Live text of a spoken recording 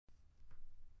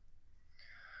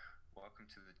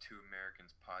to the Two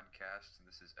Americans podcast.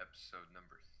 This is episode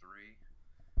number 3.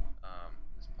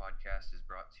 This podcast is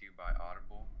brought to you by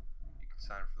Audible. You can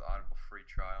sign up for the Audible free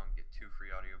trial and get 2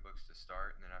 free audiobooks to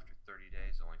start, and then after 30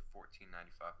 days, only $14.95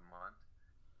 a month.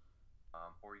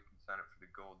 Or you can sign up for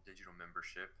the Gold Digital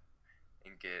membership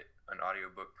and get an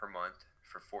audiobook per month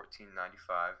for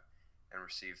 $14.95 and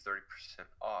receive 30%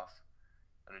 off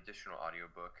an additional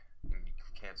audiobook, and you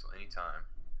can cancel anytime.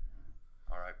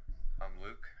 All right, I'm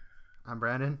Luke. I'm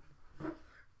Brandon.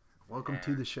 Welcome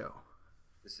to the show.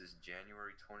 This is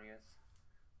January 20th,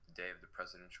 the day of the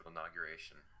presidential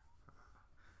inauguration.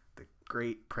 The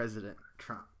great President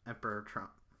Trump, Emperor Trump.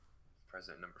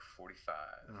 President number 45.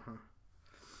 Uh-huh.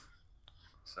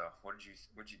 So,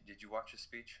 did you watch his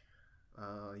speech?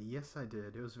 Yes, I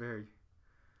did. It was very...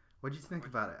 What did you think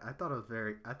about it? I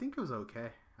think it was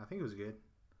okay. I think it was good.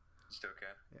 Just okay?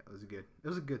 Yeah, it was good. It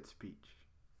was a good speech.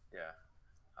 Yeah,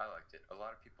 I liked it. A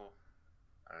lot of people,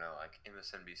 I don't know, like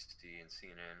MSNBC and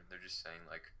CNN, they're just saying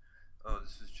like, oh,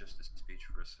 this is just a speech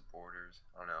for his supporters.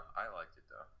 I don't know. I liked it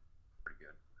though. Pretty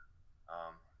good.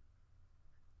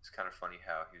 It's kind of funny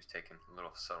how he was taking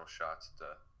little subtle shots at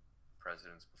the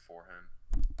presidents before him.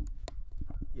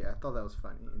 Yeah, I thought that was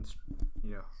funny, and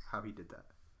how he did that.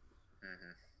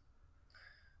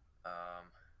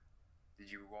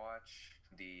 Did you watch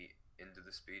the end of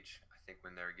the speech? I think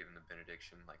when they were giving the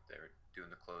benediction, like they're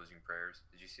doing the closing prayers.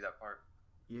 Did you see that part?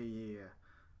 Yeah.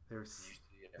 They're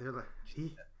like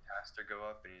the pastor go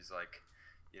up and he's like,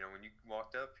 when you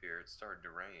walked up here, it started to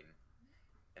rain,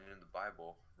 and in the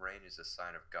Bible, rain is a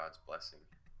sign of God's blessing.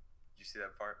 Did you see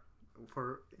that part?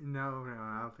 No,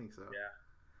 I don't think so. Yeah.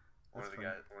 One of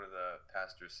the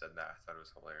pastors said that. I thought it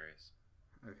was hilarious.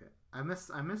 Okay, I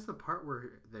missed the part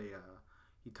where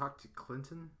he talked to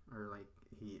Clinton, or like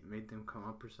he made them come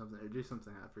up or something, or do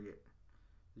something. I forget.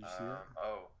 Did you see that?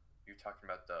 Oh, you're talking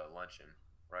about the luncheon,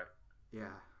 right?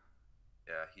 Yeah.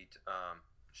 Yeah, he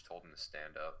just told him to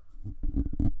stand up.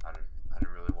 I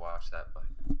didn't really watch that, but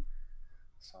I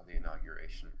saw the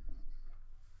inauguration.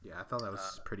 Yeah, I thought that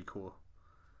was pretty cool.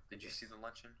 Did you see the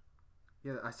luncheon?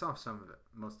 Yeah, I saw some of it.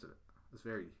 Most of it. It was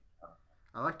very...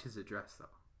 I liked his address, though.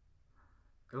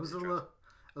 It was a little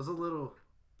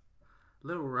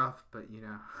rough, but,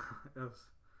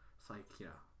 it's like,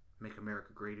 make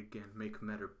America great again, make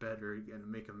America better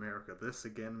again, make America this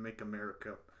again, make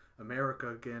America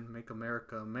again, make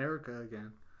America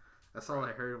again. That's all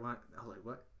I heard. I was like,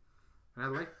 what?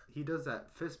 And he does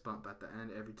that fist bump at the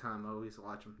end every time. I always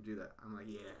watch him do that. I'm like,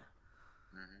 yeah.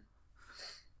 Mm-hmm.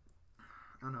 I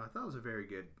don't know. I thought it was a very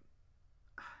good.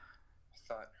 I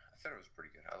thought it was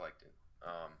pretty good. I liked it.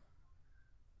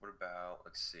 What about,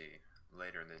 let's see,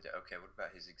 later in the day? Okay, what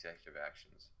about his executive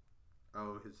actions?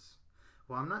 Oh,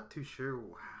 well, I'm not too sure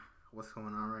what's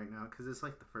going on right now because it's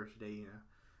like the first day.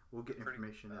 We'll get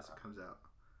information as it comes out.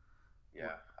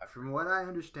 Yeah. From what I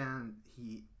understand,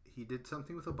 he did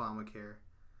something with Obamacare.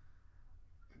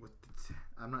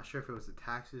 I'm not sure if it was the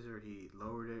taxes or he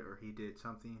lowered it or he did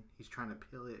something. He's trying to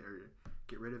appeal it or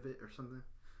get rid of it or something.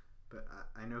 But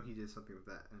I know he did something with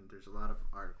that, and there's a lot of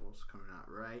articles coming out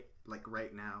right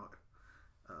now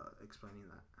explaining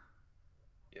that.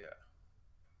 Yeah.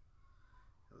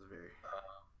 It was very...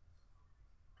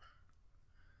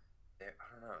 I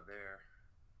don't know. They're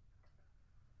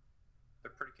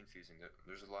pretty confusing.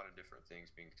 There's a lot of different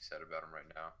things being said about him right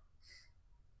now.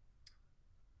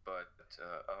 But,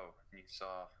 you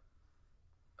saw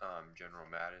General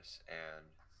Mattis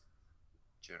and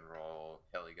General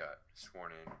Kelly got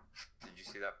sworn in. Did you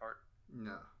see that part?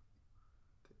 No.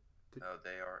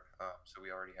 They are. So we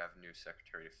already have a new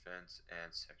Secretary of Defense and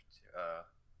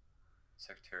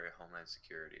Secretary of Homeland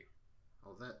Security.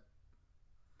 Oh,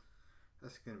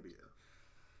 that's going to be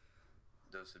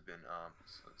Those have been,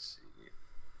 so let's see.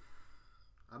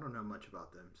 I don't know much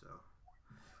about them, so.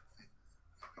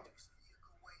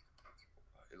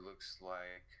 It looks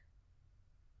like,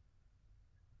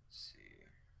 let's see,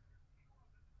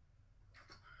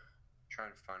 I'm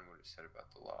trying to find what it said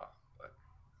about the law,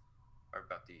 or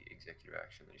about the executive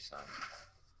action that he signed.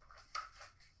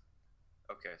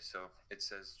 Okay, so it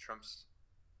says Trump's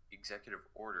executive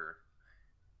order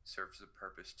serves the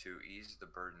purpose to ease the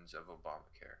burdens of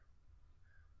Obamacare.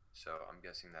 So I'm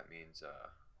guessing that means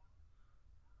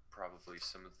probably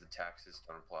some of the taxes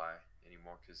don't apply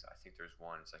anymore, because I think there's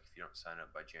one. It's like if you don't sign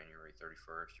up by January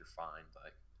 31st, you're fined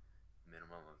like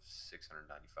minimum of $695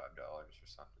 or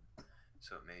something.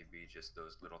 So it may be just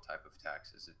those little type of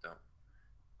taxes that don't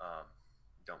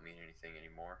mean anything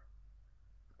anymore.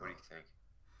 What do you think?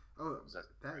 Oh,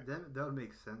 that would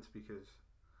make sense because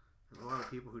there's a lot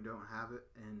of people who don't have it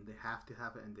and they have to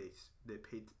have it and they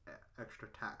pay extra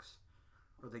tax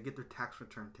or they get their tax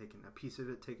return taken, a piece of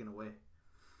it taken away.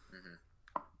 Mm-hmm.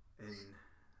 And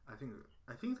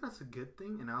I think that's a good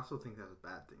thing, and I also think that's a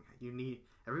bad thing.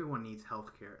 Everyone needs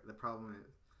health care. The problem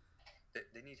is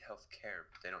they need health care,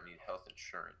 but they don't need health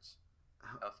insurance.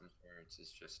 Health insurance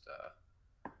is just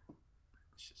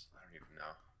it's just I don't even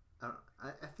know.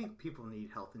 I think people need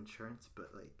health insurance,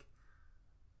 but like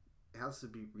it has to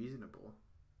be reasonable.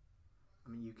 I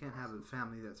mean, you can't have a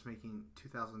family that's making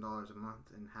 $2,000 a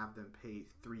month and have them pay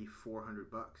 $400.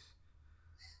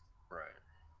 Right.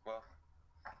 Well,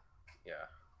 yeah.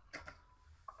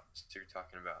 So you're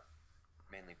talking about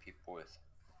mainly people with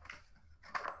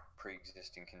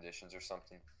pre-existing conditions or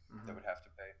something that would have to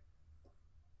pay.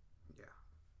 Yeah.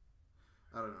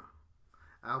 I don't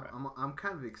know. I'm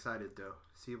kind of excited though.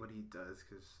 See what he does,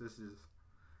 because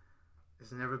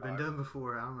it's never been done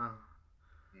before. I don't know.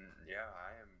 Yeah,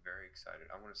 I am very excited.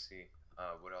 I want to see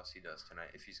what else he does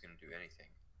tonight, if he's going to do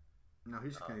anything. No,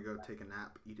 he's just going to go take a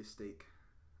nap, eat a steak.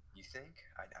 You think?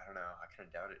 I don't know. I kind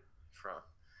of doubt it.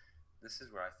 This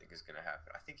is what I think is going to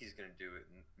happen. I think he's going to do it.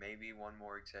 Maybe one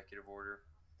more executive order,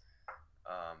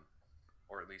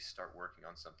 or at least start working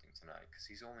on something tonight, because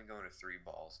he's only going to 3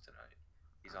 balls tonight.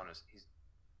 He's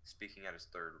speaking at his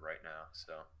 3rd right now.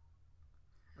 So.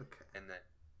 Okay.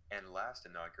 And last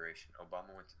inauguration,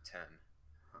 Obama went to 10.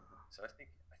 So I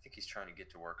think he's trying to get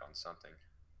to work on something.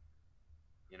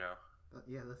 You know.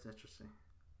 Yeah, that's interesting.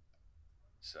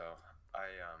 So I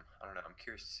don't know. I'm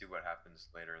curious to see what happens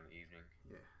later in the evening.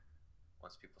 Yeah.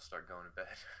 Once people start going to bed.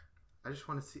 I just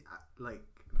want to see, like,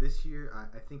 this year.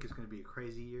 I think it's going to be a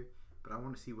crazy year, but I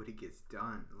want to see what he gets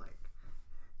done. Like,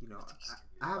 you know,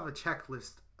 I have a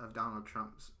checklist of Donald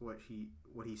Trump's what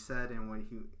he said and what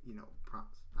he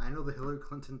promised. I know the Hillary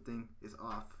Clinton thing is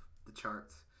off the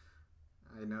charts.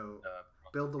 I know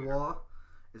build the wall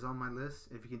is on my list.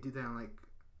 If you can do that in like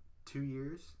 2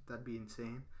 years, that'd be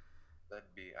insane.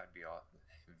 I'd be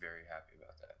very happy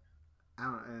about that.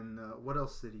 And what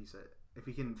else did he say? If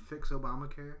he can fix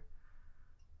Obamacare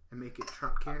and make it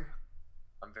Trump care.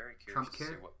 I'm very curious to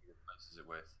see what he replaces it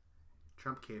with.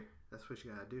 Trump care. That's what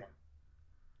you gotta do.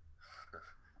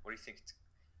 What do you think?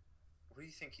 What do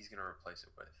you think he's gonna replace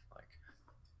it with? Like,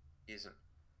 he hasn't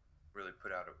really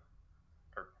put out or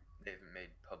they haven't made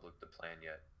public the plan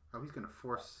yet. Oh, he's gonna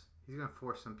force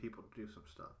some people to do some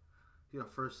stuff. He's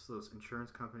gonna force those insurance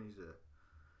companies to.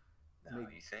 No,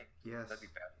 you think? Yes. That'd be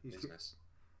bad business.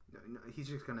 No, he's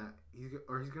gonna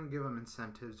give them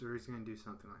incentives, or he's gonna do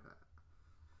something like that.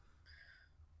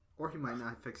 Or he might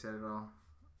not fix it at all.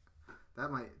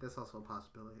 That's also a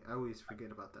possibility. I always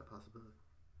forget about that possibility.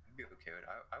 I'd be okay with it.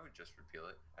 I would just repeal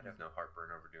it. I'd have no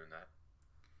heartburn over doing that.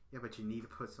 Yeah, but you need to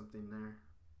put something there.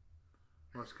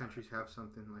 Most countries have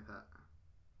something like that.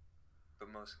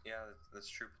 But that's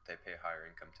true, but they pay higher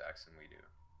income tax than we do.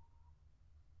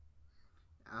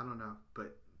 I don't know,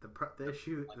 but the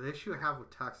issue I have with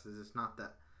taxes is not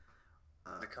that.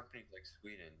 The companies like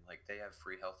Sweden, like, they have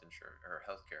free health insurance or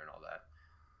healthcare and all that,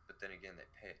 but then again, they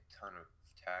pay a ton of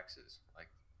taxes.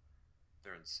 Like,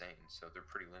 they're insane, so they're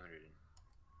pretty limited in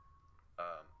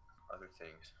other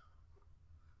things.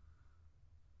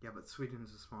 Yeah, but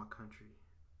Sweden's a small country,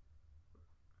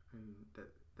 and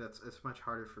it's much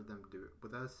harder for them to do it.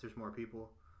 With us, there's more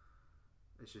people.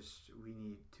 It's just we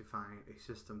need to find a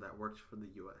system that works for the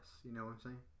U.S. You know what I'm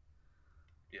saying?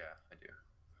 Yeah, I do.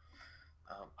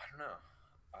 I don't know.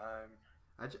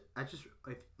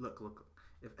 Look.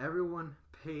 If everyone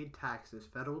paid taxes,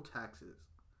 federal taxes,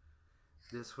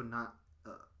 this would not,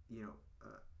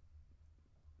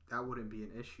 that wouldn't be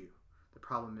an issue. The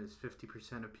problem is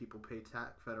 50% of people pay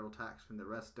federal tax, and the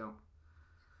rest don't.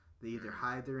 They either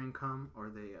hide their income, or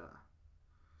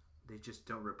they just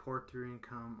don't report their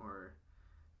income, or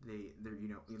they're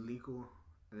illegal.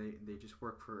 They just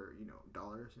work for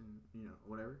dollars and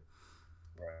whatever.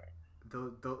 Right.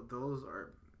 Those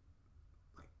are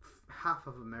like half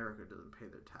of America doesn't pay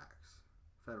their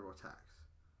federal tax.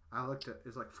 I looked at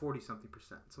it's like 40-something%,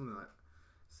 something like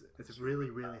that. It's really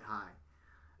high.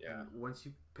 Yeah. And once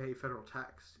you pay federal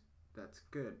tax, that's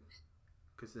good,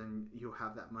 because then you'll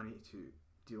have that money to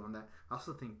do on that. I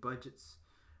also think budgets,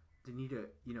 they need to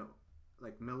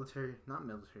like not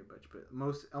military budget, but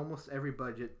almost every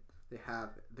budget they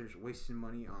have, there's wasting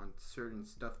money on certain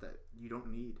stuff that you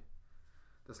don't need,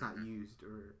 that's not used,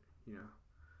 or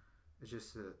it's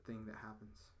just a thing that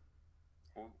happens.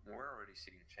 Well, we're already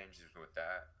seeing changes with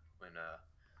that when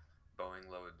Boeing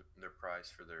lowered their price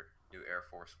for their new Air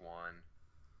Force One.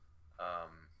 I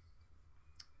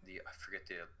forget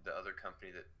the other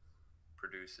company that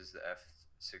produces the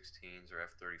F-16s or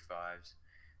F-35s.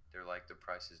 They're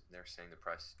saying the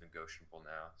price is negotiable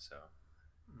now. So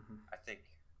I think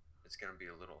it's going to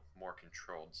be a little more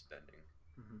controlled spending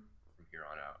Mm-hmm. from here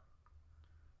on out.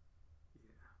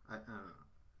 Yeah, I don't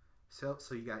know.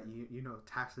 So you got you know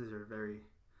taxes are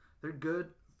they're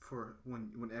good for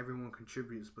when everyone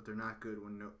contributes, but they're not good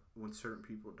when certain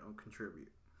people don't contribute.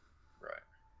 Right.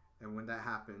 And when that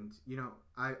happens, you know,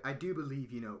 I do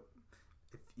believe, you know,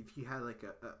 if you had like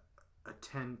a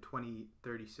 10, 20,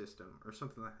 30 system or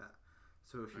something like that.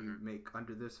 So if you make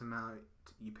under this amount,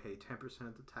 you pay 10%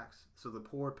 of the tax. So the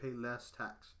poor pay less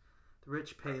tax. The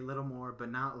rich pay a little more, but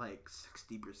not like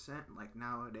 60%, like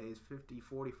nowadays, 50,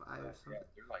 45, something. Yeah,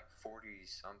 they're like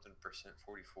 40-something percent,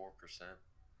 44%.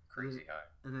 Crazy high.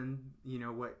 And then, you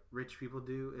know what rich people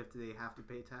do if they have to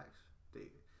pay tax? They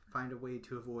find a way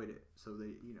to avoid it. So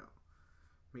they, you know,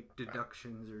 make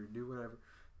deductions or do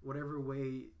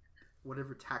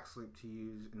whatever tax link to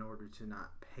use in order to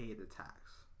not pay the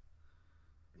tax.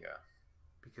 Yeah.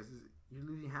 Because you're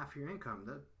losing half your income.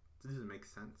 That doesn't make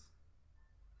sense.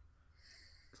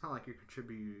 It's not like you're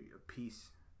contributing a piece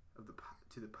of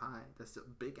to the pie. That's a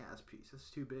big ass piece.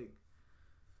 That's too big.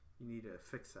 You need to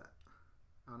fix that.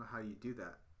 I don't know how you do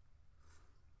that.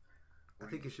 I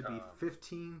think it should be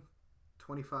 15,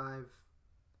 25,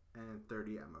 and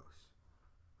 30 at most.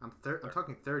 I'm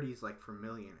talking 30s like for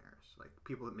millionaires, like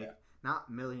people that make not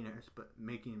millionaires but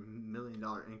making $1 million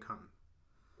income.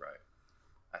 Right.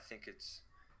 I think it's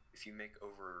if you make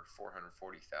over $440,000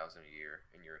 a year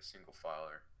and you're a single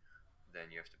filer, then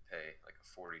you have to pay like a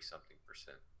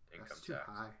 40-something% income tax. That's too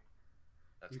high.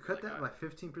 That's you cut that by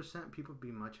 15%, people would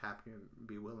be much happier and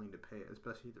be willing to pay it,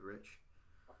 especially the rich.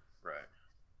 Right.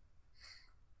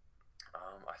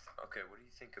 Okay, what do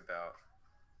you think about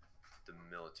the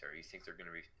military? You think they're going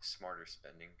to be smarter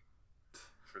spending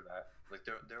for that? Like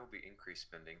there will be increased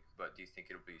spending, but do you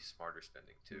think it'll be smarter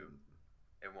spending too?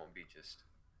 It won't be just,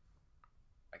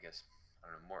 I guess, I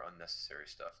don't know, more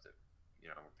unnecessary stuff that, you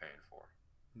know, we're paying for.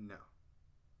 No.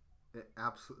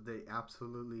 They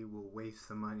absolutely will waste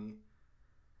the money.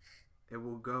 It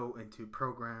will go into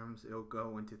programs. It will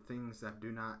go into things that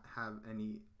do not have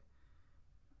any.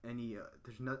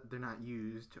 They're not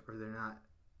used, or they're not.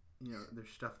 You know, there's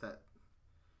stuff that,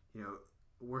 you know,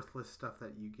 worthless stuff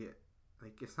that you get.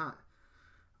 Like it's not.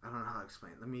 I don't know how to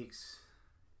explain it.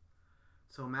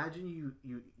 So imagine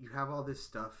you have all this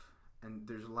stuff, and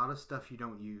there's a lot of stuff you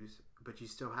don't use, but you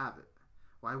still have it.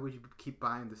 Why would you keep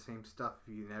buying the same stuff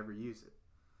if you never use it?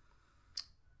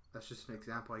 That's just an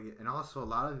example I get. And also a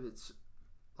lot of it's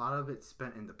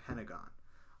spent in the Pentagon.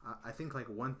 I think like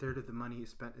 1/3 of the money is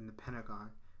spent in the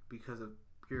Pentagon because of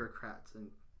bureaucrats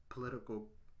and political,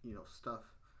 you know,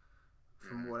 stuff.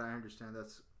 From what I understand,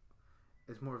 it's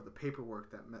more of the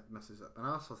paperwork that messes up. And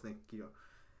I also think, you know,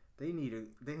 they need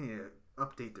to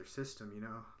update their system. You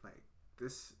know, like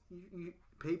this,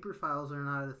 paper files are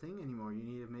not a thing anymore. You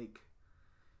need to make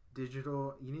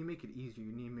digital. You need to make it easier.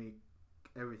 You need to make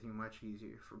everything much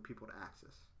easier for people to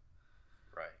access.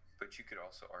 Right, but you could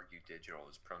also argue digital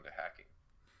is prone to hacking.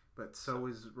 But so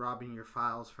is robbing your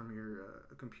files from your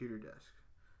computer desk.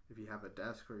 If you have a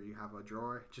desk or you have a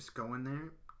drawer, just go in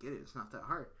there, get it. It's not that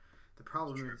hard. The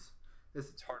problem is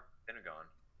it's hard. Pentagon.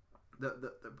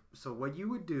 So what you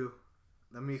would do?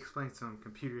 Let me explain some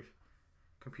computer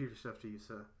stuff to you.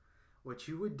 So what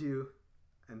you would do,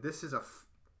 and this is a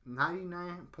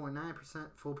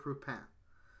 99.9% foolproof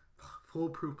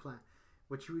plan.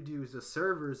 What you would do is the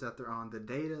servers that they're on, the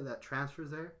data that transfers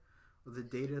there, or the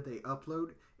data they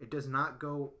upload, it does not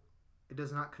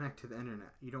connect to the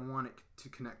internet. You don't want it to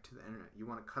connect to the internet. You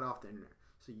want to cut off the internet.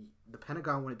 So the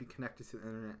Pentagon wouldn't be connected to the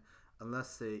internet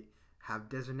unless they have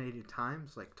designated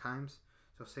times, like times.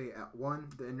 So say at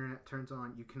 1, the internet turns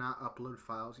on. You cannot upload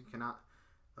files. You cannot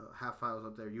have files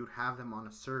up there. You would have them on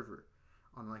a server,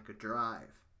 on like a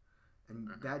drive. And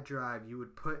that drive you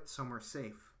would put somewhere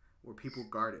safe where people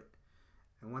guard it.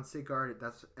 And once they guard it,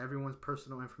 that's everyone's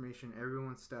personal information,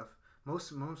 everyone's stuff.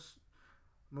 Most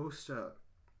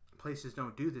places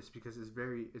don't do this because it's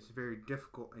very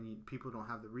difficult and people don't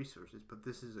have the resources. But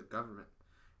this is a government.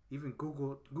 Even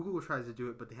Google tries to do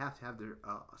it, but they have to have their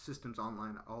systems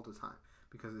online all the time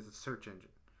because it's a search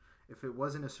engine. If it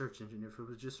wasn't a search engine, if it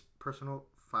was just personal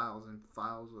files and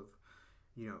files of,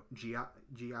 you know,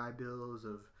 GI bills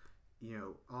of, you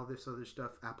know, all this other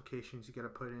stuff, applications you got to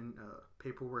put in,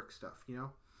 paperwork stuff, you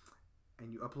know,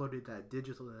 and you uploaded that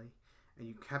digitally and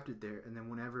you kept it there, and then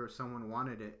whenever someone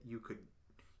wanted it, you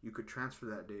could transfer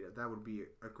that data. That would be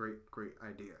a great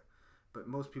idea. But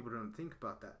most people don't think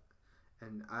about that,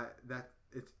 and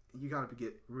you got to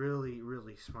get really,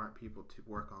 really smart people to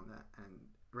work on that. And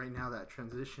right now that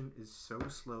transition is so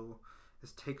slow.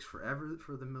 It takes forever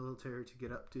for the military to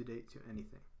get up to date to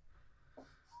anything.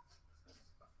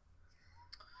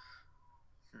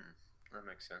 that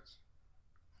makes sense.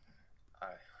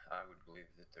 I would believe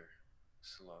that they're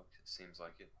slugged. It seems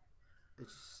like it.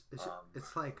 It's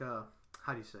like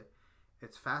how do you say?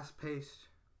 It's fast paced,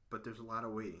 but there's a lot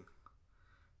of waiting,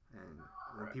 and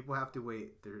when Right. people have to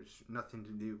wait, there's nothing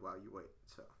to do while you wait.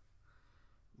 So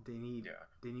they need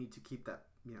to keep that,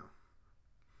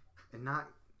 and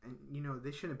not, and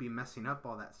they shouldn't be messing up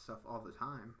all that stuff all the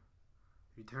time.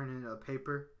 If you turn in a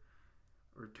paper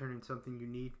or turn in something you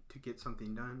need to get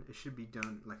something done, it should be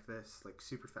done like this, like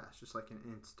super fast, just like an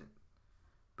instant.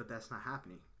 But that's not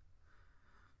happening.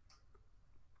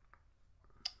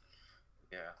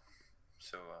 Yeah.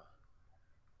 So,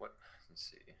 what? Let's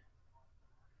see.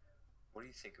 What do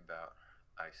you think about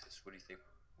ISIS? What do you think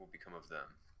will become of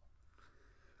them?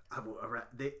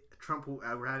 Trump will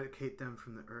eradicate them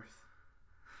from the earth.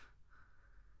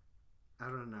 I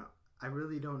don't know. I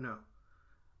really don't know.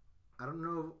 I don't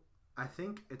know. I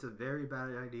think it's a very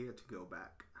bad idea to go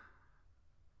back.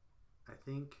 I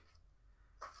think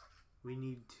we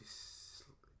need to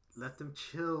let them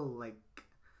chill. Like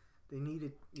they need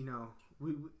it.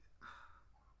 We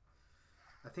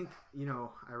I think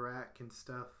Iraq and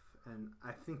stuff, and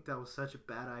I think that was such a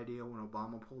bad idea when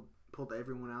Obama pulled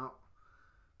everyone out,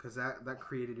 because that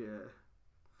created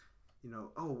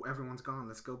oh, everyone's gone,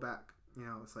 let's go back.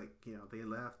 It's like they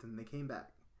left and they came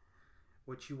back.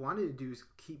 What you wanted to do is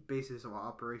keep bases of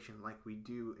operation like we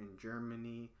do in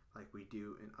Germany, like we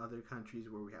do in other countries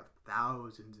where we have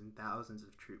thousands and thousands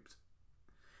of troops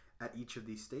at each of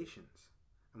these stations,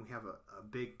 and we have a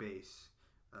big base,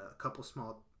 a couple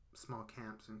small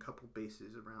camps, and a couple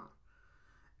bases around,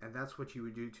 and that's what you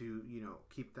would do to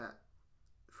keep that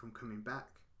from coming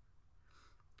back,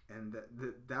 and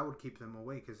that would keep them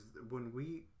away. Because when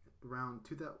we around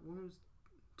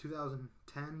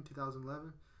 2010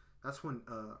 2011, that's when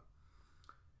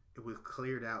it was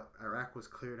cleared out. Iraq was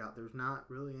cleared out. There was not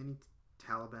really any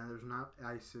Taliban. There was not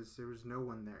ISIS. There was no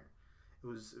one there. It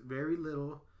was very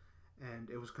little, and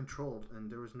it was controlled,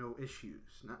 and there was no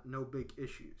issues, no big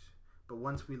issues. But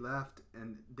once we left,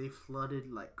 and they flooded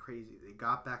like crazy, they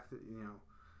got back.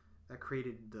 That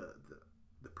created the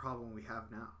problem we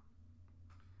have now.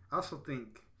 I also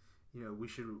think we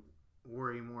should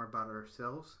worry more about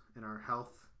ourselves and our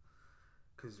health,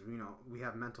 because we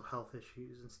have mental health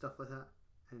issues and stuff like that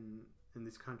in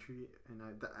this country, and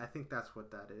I think that's what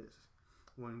that is.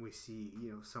 When we see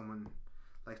someone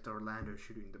like the Orlando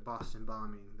shooting, the Boston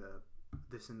bombing, the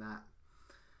this and that.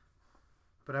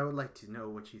 But I would like to know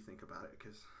what you think about it,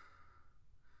 because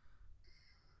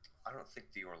I don't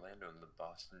think the Orlando and the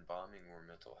Boston bombing were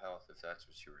mental health, if that's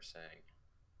what you were saying.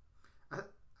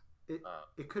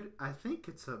 It could. I think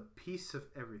it's a piece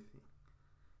of everything.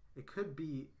 It could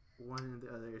be one or the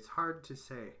other. It's hard to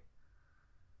say,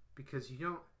 because you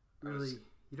don't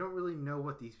really know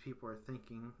what these people are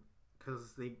thinking,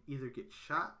 because they either get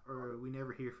shot or we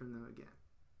never hear from them again.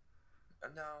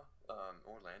 No,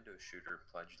 Orlando shooter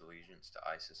pledged allegiance to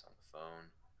ISIS on the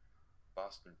phone.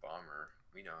 Boston bomber,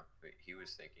 he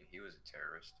was thinking he was a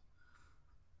terrorist.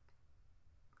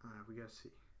 We gotta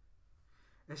see.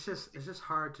 It's just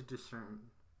hard to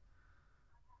discern.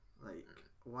 Like,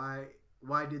 why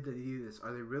did they do this?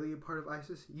 Are they really a part of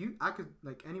ISIS?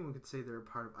 Anyone could say they're a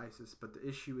part of ISIS, but the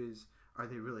issue is, are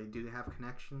they really? Do they have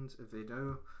connections? If they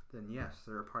do, then yes,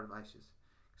 they're a part of ISIS.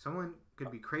 Someone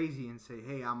could be crazy and say,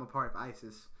 "Hey, I'm a part of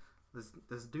ISIS.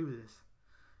 Let's do this."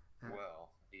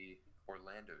 Well, the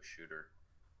Orlando shooter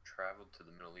traveled to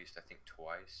the Middle East, I think,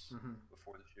 twice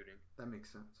before the shooting. That makes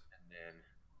sense. And then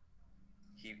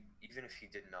even if he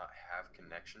did not have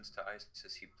connections to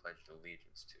ISIS, he pledged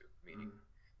allegiance to, meaning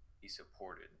he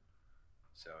supported.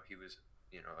 So he was,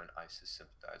 an ISIS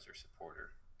sympathizer,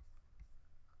 supporter.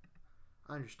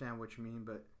 I understand what you mean,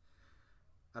 but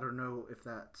I don't know if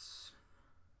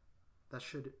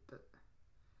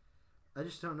I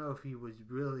just don't know if he was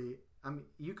really. I mean,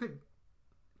 you could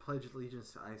pledge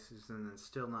allegiance to ISIS and then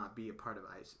still not be a part of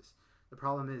ISIS. The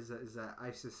problem is that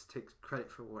ISIS takes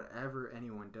credit for whatever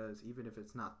anyone does, even if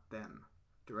it's not them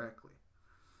directly.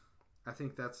 I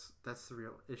think that's the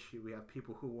real issue. We have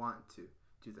people who want to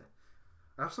do that.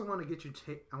 I also want to get your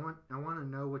take. I want to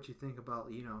know what you think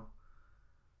about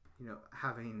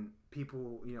having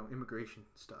people immigration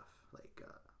stuff, like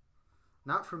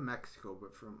not from Mexico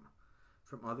but from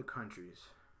other countries,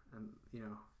 and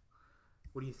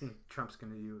what do you think Trump's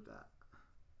going to do with that?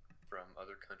 From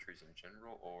other countries in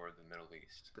general, or the Middle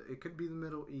East? It could be the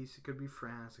Middle East. It could be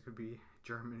France. It could be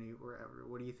Germany. Wherever.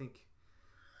 What do you think?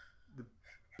 The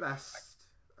best.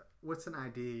 What's an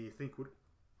idea you think would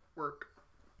work?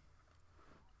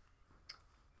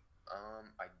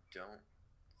 I don't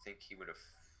think he would have.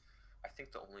 I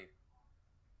think the only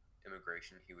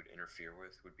immigration he would interfere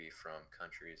with would be from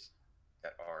countries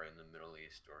that are in the Middle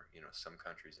East, or some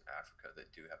countries in Africa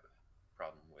that do have a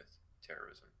problem with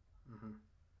terrorism. Mm-hmm.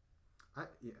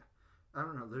 Yeah, I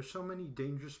don't know. There's so many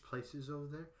dangerous places over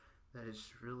there that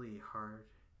it's really hard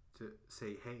to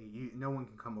say, hey, no one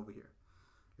can come over here.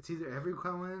 It's either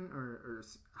everyone or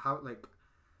how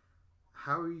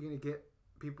are you gonna get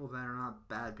people that are not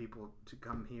bad people to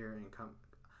come here and come?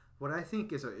 What I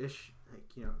think is a issue,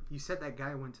 you said that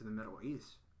guy went to the Middle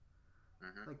East.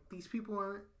 Mm-hmm. Like, these people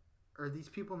are these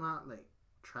people not like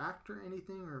tracked or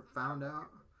anything or found out,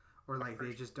 or like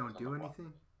they just don't do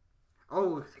anything?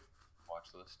 Oh,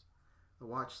 watch list. The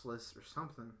watch list or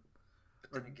something.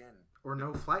 But then again, or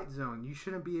no flight zone. You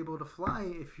shouldn't be able to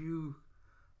fly if you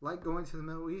like going to the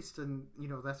Middle East, and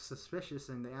that's suspicious,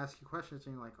 and they ask you questions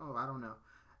and you're like, oh, I don't know,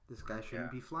 this guy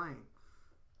shouldn't be flying.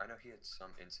 I know he had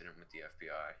some incident with the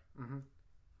FBI. Mm-hmm.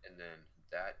 And then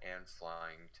that and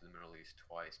flying to the Middle East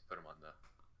twice put him on the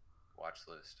watch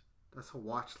list. That's a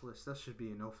watch list. That should be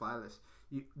a no-fly list.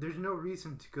 There's no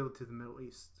reason to go to the Middle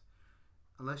East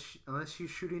unless you're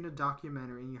shooting a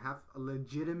documentary and you have a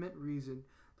legitimate reason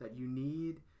that you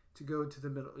need to go to the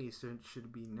Middle East. There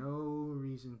should be no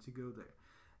reason to go there.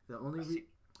 The only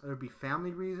there'd be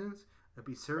family reasons. There'd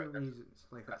be certain reasons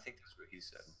like that. I think that's what he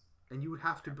said. And you would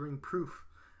have to bring proof.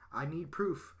 I need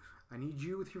proof. I need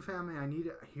you with your family. I need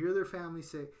to hear their family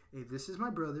say, hey, this is my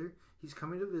brother. He's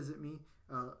coming to visit me.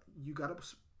 You got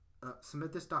to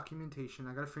submit this documentation.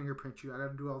 I got to fingerprint you. I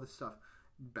got to do all this stuff.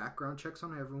 Background checks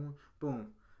on everyone. Boom.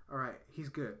 All right. He's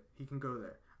good. He can go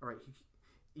there. All right.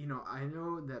 I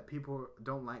know that people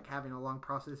don't like having a long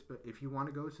process, but if you want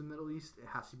to go to the Middle East, it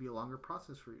has to be a longer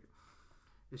process for you.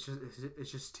 It's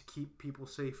just to keep people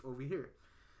safe over here.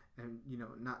 And,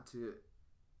 not to...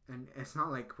 And it's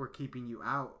not like we're keeping you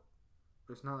out.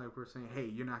 It's not like we're saying, hey,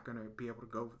 you're not going to be able to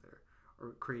go over there,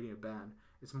 or creating a ban.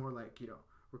 It's more like,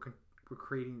 we're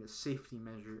creating a safety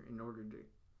measure in order to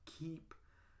keep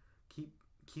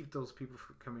those people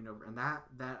from coming over. And that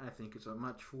I think is a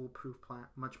much foolproof plan,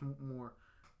 much more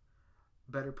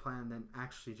better plan than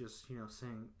actually just,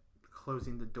 saying,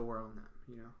 closing the door on them,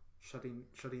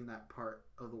 shutting that part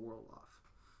of the world off.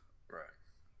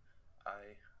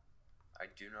 Right. I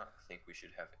do not think we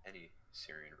should have any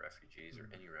Syrian refugees or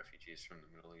any refugees from the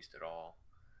Middle East at all.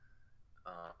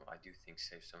 I do think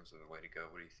safe zones are the way to go.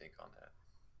 What do you think on that?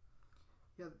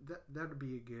 Yeah, that would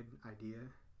be a good idea.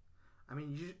 I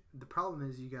mean, the problem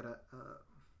is you gotta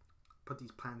put these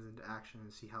plans into action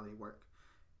and see how they work,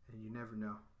 and you never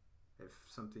know if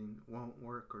something won't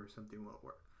work or something will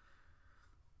work.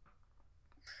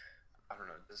 I don't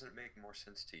know. Doesn't it make more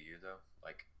sense to you though?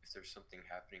 Like, if there's something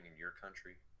happening in your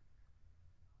country,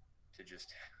 to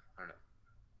just, I don't know.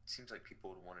 It seems like people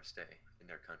would want to stay in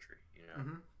their country,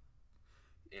 Mm-hmm.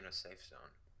 in a safe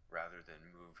zone, rather than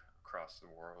move across the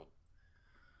world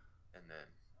and then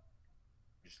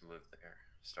just live there,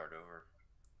 start over.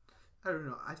 I don't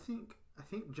know. I think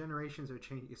generations are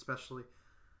changing, especially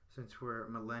since we're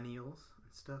millennials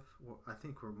and stuff. Well, I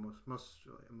think we're most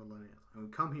millennials, and we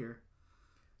come here.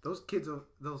 Those kids,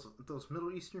 those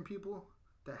Middle Eastern people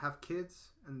that have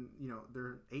kids, and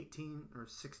they're 18 or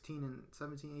 16 and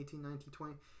 17, 18, 19,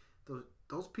 20.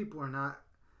 Those people are not.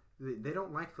 They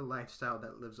don't like the lifestyle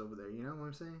that lives over there. You know what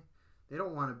I'm saying? They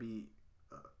don't want to be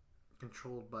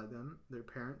controlled by their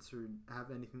parents, or have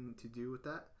anything to do with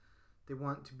that. They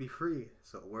want to be free.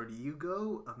 So where do you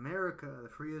go? America, the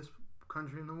freest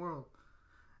country in the world.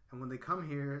 And when they come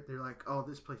here, they're like, oh,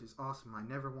 this place is awesome. I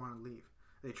never want to leave.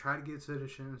 They try to get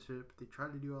citizenship. They try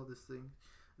to do all these things.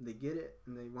 And they get it,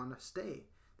 and they want to stay.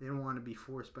 They don't want to be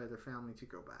forced by their family to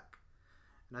go back.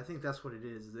 And I think that's what it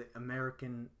is. The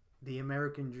American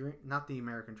dream, not the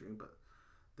American dream, but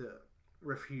the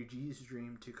refugees'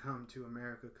 dream to come to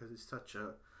America, because it's such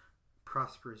a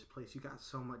prosperous place. You got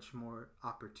so much more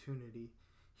opportunity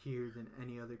here than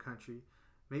any other country.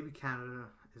 Maybe Canada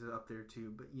is up there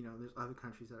too, but there's other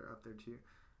countries that are up there too.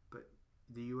 But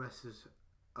the U.S. is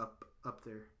up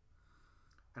there.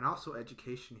 And also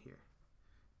education here.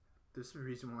 This is the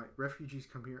reason why refugees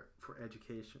come here, for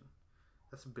education.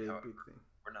 That's a big thing.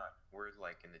 We're not. We're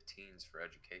like in the teens for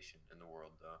education in the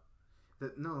world, though.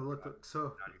 Look. So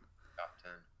not even top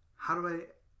 10. How do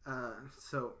I?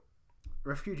 So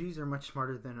refugees are much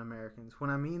smarter than Americans. What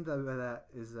I mean by that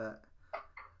is that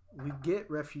we get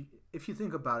If you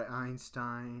think about it,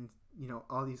 Einstein,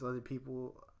 all these other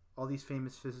people, all these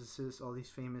famous physicists, all these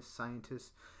famous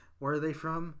scientists. Where are they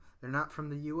from? They're not from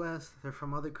the U.S. They're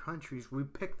from other countries. We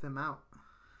pick them out.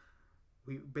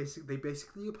 They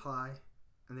basically apply,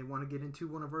 and they want to get into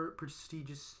one of our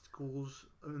prestigious schools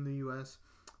in the U.S.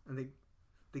 and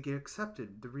they get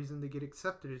accepted. The reason they get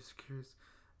accepted is because,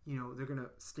 they're going to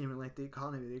stimulate the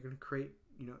economy. They're going to create,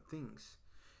 things.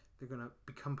 They're going to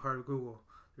become part of Google.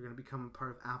 They're going to become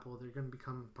part of Apple. They're going to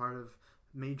become part of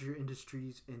major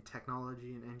industries in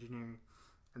technology and engineering.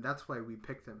 And that's why we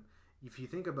pick them. If you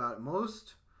think about it,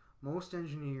 most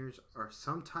engineers are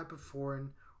some type of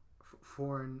foreign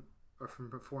or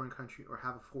from a foreign country or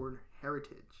have a foreign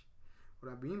heritage.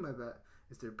 What I mean by that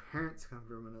is their parents come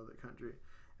from another country.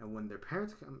 And when their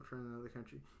parents come from another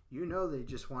country, they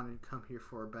just wanted to come here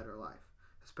for a better life.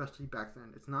 Especially back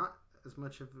then. It's not as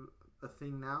much of a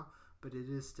thing now, but it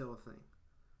is still a thing.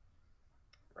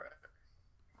 Right.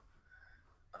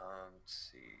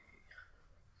 Let's see.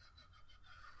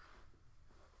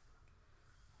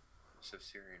 So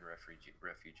Syrian refugees,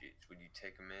 would you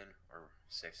take them in or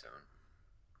safe zone?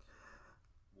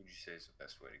 Would you say is the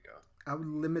best way to go? I would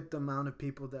limit the amount of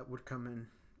people that would come in,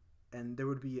 and there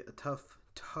would be a tough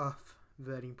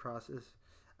vetting process.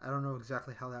 I don't know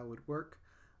exactly how that would work,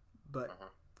 but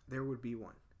there would be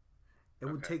one. It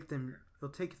would take them. It'll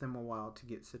take them a while to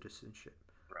get citizenship.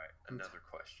 Right. Another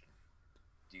question: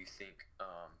 do you think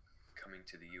coming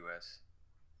to the U.S.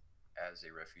 as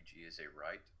a refugee is a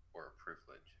right or a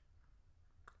privilege?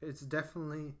 It's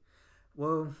definitely,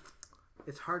 well,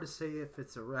 it's hard to say if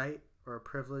it's a right or a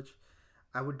privilege.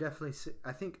 I would definitely say,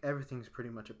 I think everything's pretty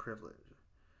much a privilege.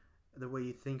 The way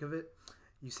you think of it,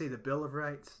 you say the Bill of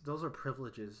Rights, those are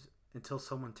privileges until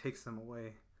someone takes them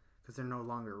away because they're no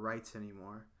longer rights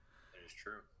anymore. That is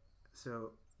true.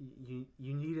 So you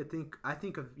need to think, I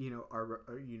think of, our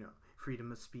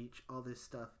freedom of speech, all this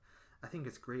stuff. I think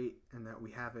it's great and that we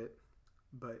have it,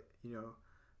 but,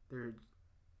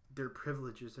 they're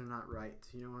privileges, they're not rights.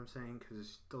 You know what I'm saying?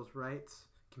 Because those rights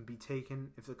can be taken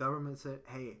if the government said,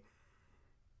 "Hey,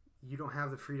 you don't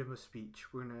have the freedom of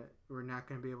speech. We're not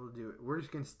gonna be able to do it. We're just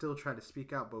gonna still try to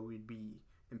speak out, but we'd be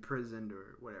imprisoned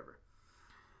or whatever."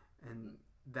 And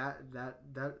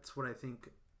that's what I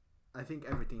think. I think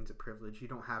everything's a privilege. You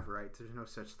don't have rights. There's no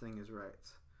such thing as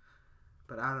rights.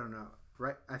 But I don't know.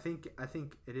 Right? I think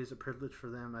it is a privilege for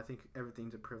them. I think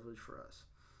everything's a privilege for us.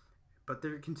 But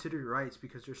they're considered rights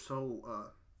because they're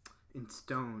so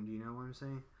instoned. You know what I'm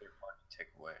saying? They're hard to take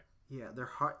away. Yeah, they're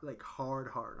hard.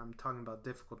 I'm talking about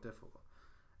difficult.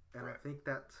 And right. I think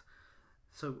that's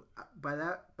so. By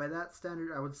that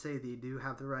standard, I would say they do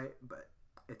have the right, but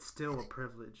it's still a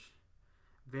privilege.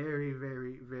 Very,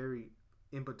 very, very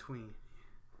in between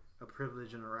a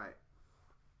privilege and a right.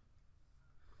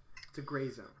 It's a gray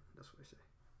zone. That's what I say.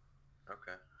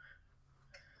 Okay.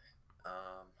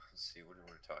 Let's see. What do we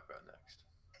want to talk about next?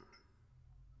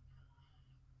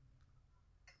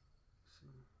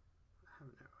 I have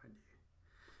no idea.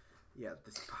 Yeah,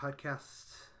 this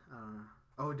podcast.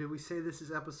 Oh, did we say this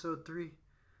is episode 3?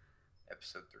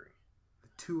 Episode 3. The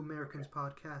Two Americans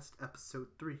podcast, episode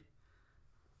 3.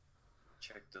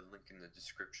 Check the link in the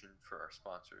description for our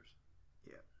sponsors.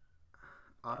 Yeah.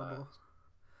 Audible.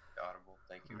 Audible.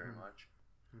 Thank you very much.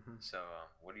 Mm-hmm. So,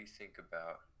 what do you think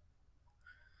about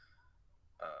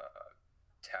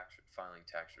filing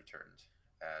tax returns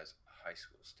as a high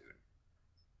school student?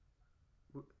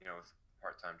 With a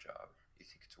part-time job. You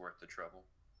think it's worth the trouble?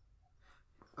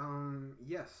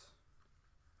 Yes.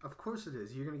 Of course it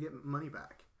is. You're gonna get money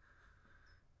back,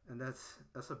 and that's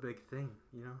a big thing,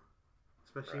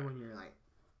 especially right. When you're like,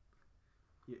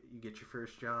 you get your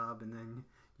first job, and then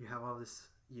you have all this,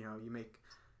 you make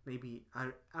maybe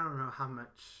I don't know how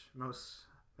much,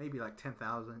 maybe like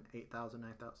 10,000, 8,000,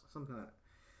 9,000, something like that.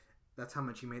 That's how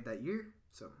much you made that year.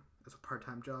 So that's a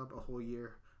part-time job, a whole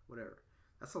year, whatever.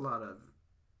 That's a lot of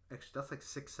extra. That's like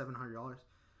 $600-$700,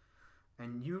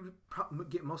 and you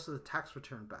get most of the tax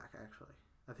return back. Actually,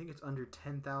 I think it's under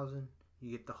 10,000.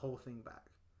 You get the whole thing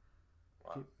back.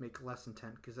 Wow. If you make less than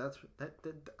 10, because that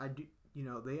I do.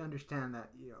 They understand that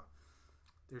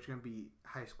there's gonna be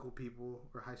high school people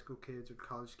or high school kids or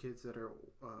college kids that are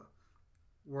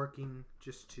working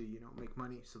just to make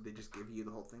money, so they just give you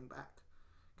the whole thing back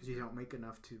because you don't make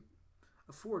enough to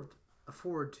afford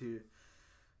to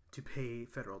pay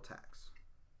federal tax.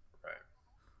 Right.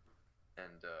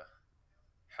 And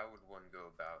how would one go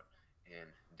about in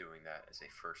doing that as a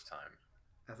first time?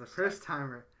 As a first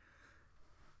timer.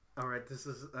 All right, this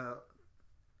is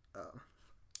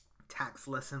tax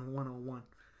lesson 101.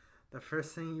 The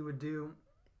first thing you would do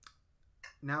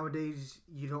nowadays,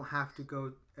 you don't have to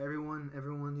go. Everyone,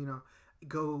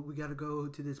 we got to go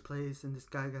to this place and this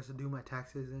guy got to do my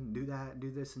taxes and do that,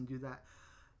 do this and do that.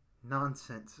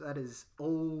 Nonsense. That is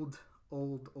old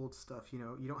stuff.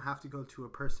 You don't have to go to a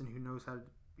person who knows how to,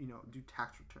 do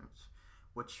tax returns.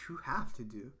 What you have to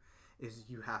do is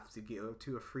you have to go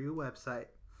to a free website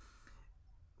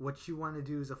what you want to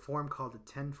do is a form called the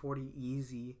 1040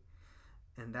 Easy,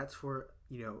 and that's for,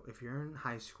 if you're in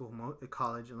high school,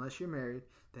 college, unless you're married,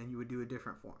 then you would do a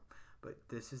different form. But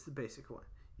this is the basic one.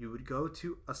 You would go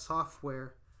to a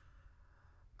software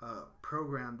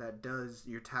program that does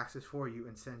your taxes for you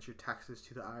and sends your taxes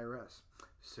to the IRS.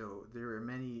 So there are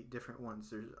many different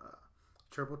ones. There's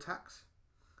TurboTax.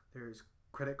 There's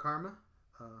Credit Karma.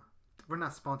 We're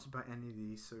not sponsored by any of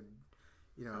these, so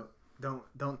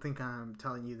don't think I'm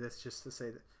telling you this just to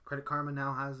say that. Credit Karma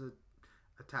now has a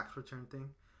tax return thing.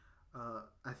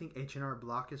 I think H&R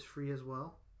Block is free as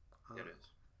well. It is.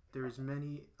 There's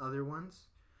many other ones,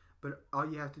 but all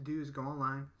you have to do is go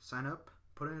online, sign up,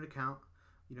 put in an account,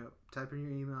 type in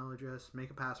your email address, make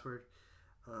a password,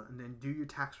 and then do your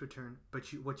tax return. But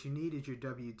what you need is your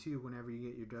W-2 whenever you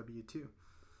get your W-2.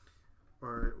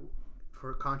 Or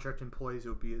for contract employees, it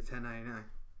would be a 1099.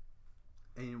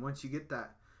 And once you get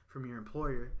that from your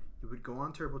employer, you would go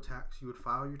on TurboTax, you would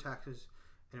file your taxes,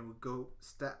 and it would go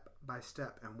step by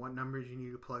step and what numbers you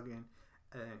need to plug in,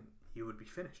 and you would be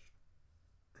finished.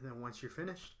 And then once you're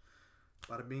finished,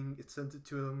 bada bing, it sends it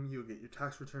to them. You'll get your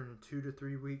tax return in 2 to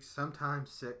 3 weeks, sometimes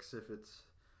 6 if it's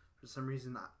for some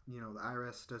reason the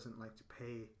IRS doesn't like to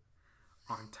pay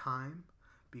on time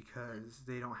because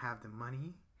they don't have the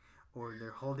money, or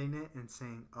they're holding it and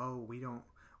saying, "Oh,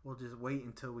 we'll just wait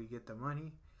until we get the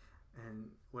money," and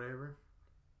whatever.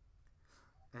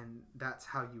 And that's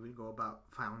how you would go about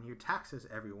filing your taxes,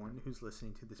 everyone who's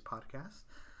listening to this podcast.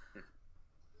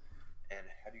 And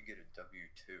how do you get a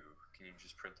W-2? Can you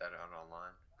just print that out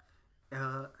online?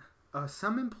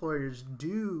 Some employers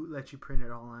do let you print it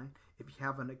online if you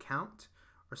have an account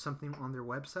or something on their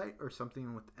website, or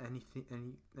something with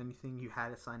anything you had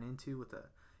to sign into with a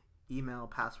email,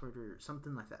 password, or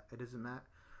something like that. It doesn't matter.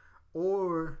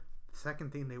 Or the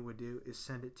second thing they would do is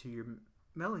send it to your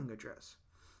mailing address,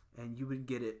 and you would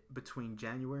get it between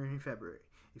January and February.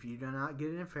 If you do not get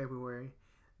it in February,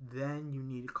 then you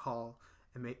need to call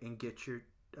and get your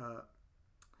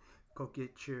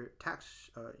tax,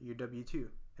 your W-2.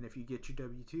 And if you get your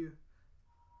W-2,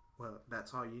 well,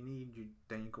 that's all you need.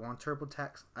 Then you go on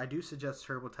TurboTax. I do suggest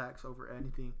TurboTax over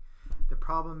anything. The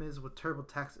problem is with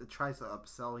TurboTax, it tries to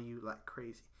upsell you like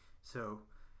crazy. So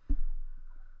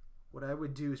what I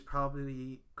would do is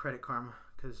probably Credit Karma,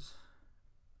 because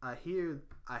I hear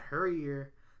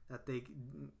that they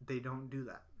don't do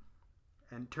that,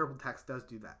 and TurboTax does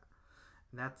do that.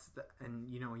 And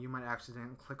you might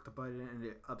accidentally click the button and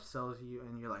it upsells you,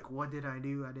 and you're like, "What did I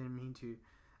do? I didn't mean to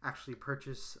actually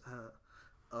purchase an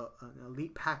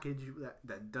elite package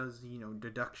that does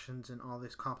deductions and all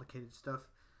this complicated stuff.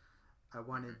 I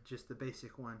wanted just the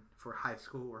basic one for high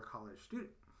school or college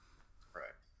student."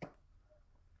 Right.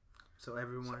 So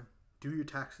everyone, do your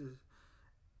taxes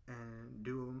and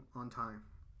do them on time,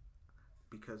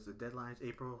 because the deadline is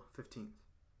April 15th.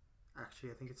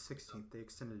 Actually, I think it's 16th. They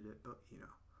extended it, but you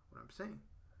know what I'm saying.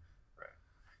 Right.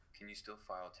 Can you still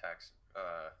file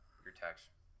your tax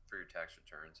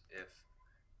returns if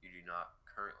you do not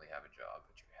currently have a job,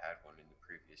 but you had one in the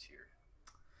previous year?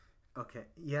 Okay.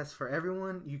 Yes, for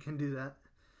everyone, you can do that.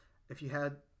 If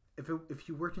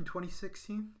you worked in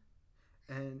 2016,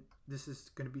 and this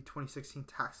is going to be 2016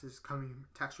 tax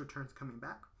returns coming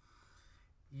back,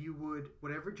 you would,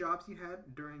 whatever jobs you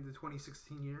had during the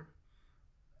 2016 year,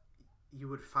 you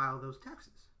would file those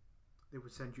taxes. They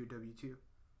would send you a W-2,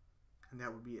 and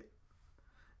that would be it.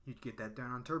 You'd get that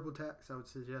done on TurboTax. I would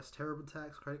suggest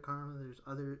TurboTax, Credit Karma. There's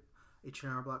other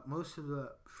H&R Block. Most of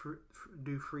the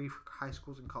do free for high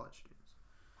schools and college students.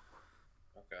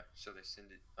 Okay, so they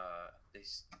send it.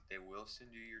 They will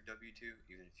send you your W-2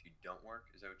 even if you don't work.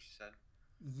 Is that what you said?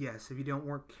 Yes, if you don't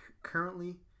work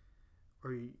currently,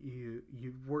 or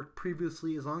you worked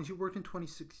previously, as long as you worked in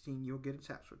 2016, you'll get a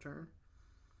tax return.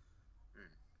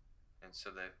 And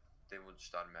so they will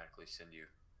just automatically send you.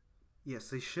 Yes,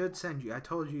 they should send you. I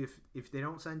told you if they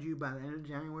don't send you by the end of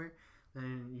January,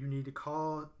 then you need to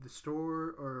call the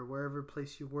store or wherever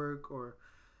place you work, or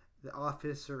the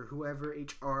office, or whoever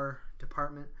HR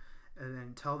department, and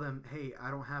then tell them, "Hey, I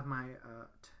don't have my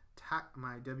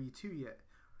my W-2 yet.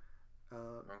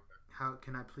 Okay. How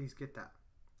can I please get that?"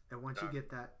 And once you get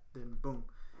that, then boom,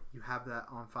 you have that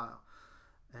on file,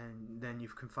 and then you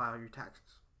can file your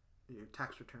taxes. Your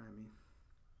tax return, I mean.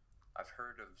 I've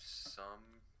heard of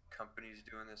some companies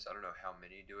doing this. I don't know how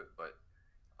many do it, but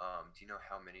do you know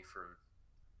how many for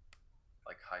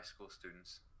like high school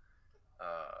students?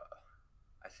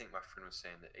 I think my friend was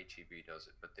saying that HEB does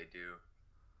it, but they do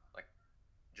like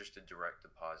just a direct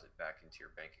deposit back into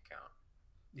your bank account.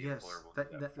 Yes,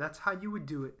 that's how you would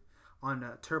do it on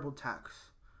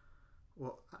TurboTax.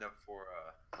 Well, no, for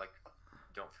like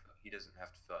don't he doesn't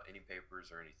have to fill out any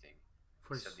papers or anything.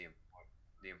 For He said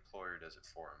the employer does it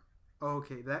for him. Oh,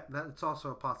 okay, that's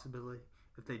also a possibility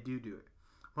if they do it.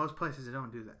 Most places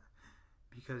don't do that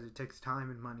because it takes time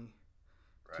and money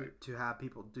to have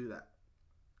people do that.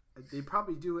 They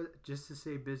probably do it just to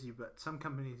stay busy, but some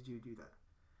companies do that.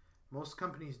 Most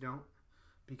companies don't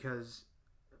because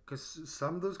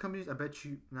some of those companies, I bet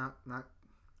you, not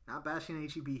bashing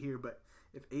HEB here, but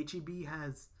if HEB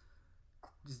has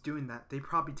just doing that, they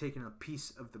probably taking a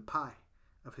piece of the pie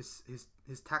of his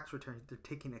tax return. They're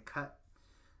taking a cut,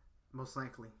 most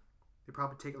likely. They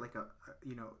probably take like a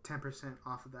 10%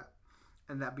 off of that,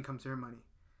 and that becomes their money.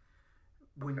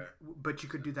 But you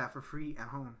could do that for free at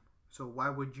home. So why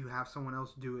would you have someone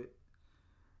else do it?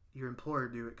 Your employer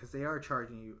do it because they are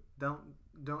charging you.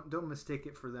 Don't mistake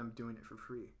it for them doing it for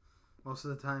free. Most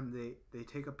of the time they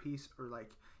take a piece, or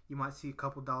like you might see a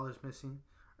couple dollars missing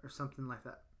or something like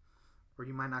that, or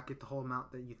you might not get the whole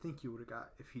amount that you think you would have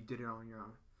got if you did it on your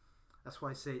own. That's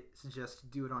why I suggest to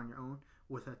do it on your own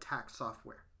with a tax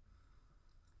software.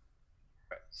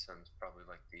 Right, sounds probably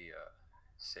like the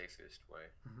safest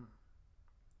way. Mm-hmm.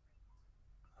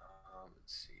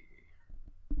 Let's see.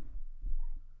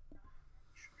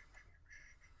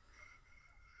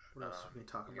 What else are we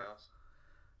talking about?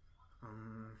 I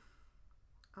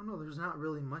don't know. There's not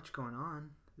really much going on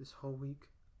this whole week.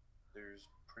 There's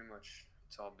pretty much,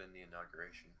 it's all been the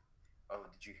inauguration. Oh,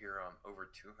 did you hear over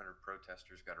 200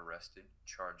 protesters got arrested,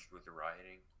 charged with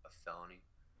rioting, a felony?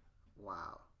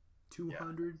 Wow.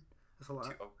 200? Yeah. That's a lot.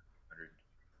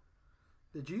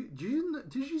 200.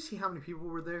 Did you see how many people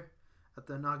were there at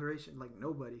the inauguration? Like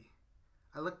nobody.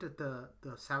 I looked at the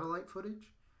satellite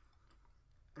footage,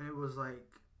 and it was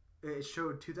like, it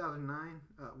showed 2009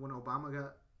 when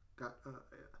Obama got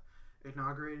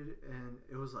inaugurated, and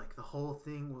it was like the whole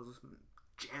thing was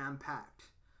jam packed.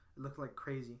 It looked like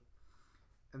crazy.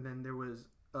 And then there was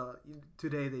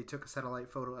today they took a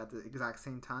satellite photo at the exact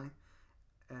same time,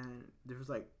 and there was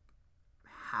like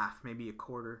half, maybe a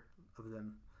quarter of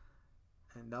them,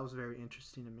 and that was very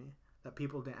interesting to me that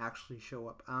people didn't actually show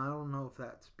up. I don't know if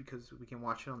that's because we can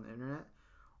watch it on the internet,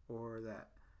 or that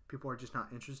people are just not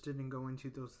interested in going to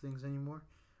those things anymore,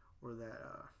 or that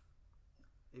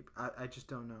I just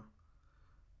don't know.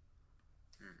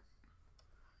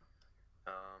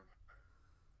 I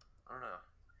don't know.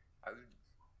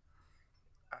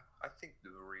 I think the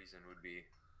reason would be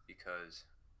because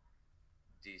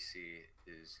DC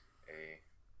is a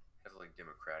heavily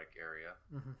Democratic area.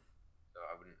 Mm-hmm. So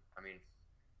I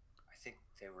think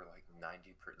they were like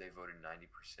they voted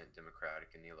 90% Democratic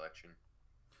in the election.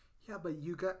 Yeah, but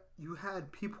you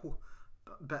had people.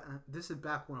 This is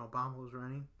back when Obama was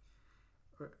running,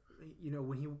 or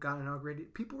when he got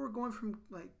inaugurated. People were going from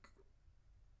like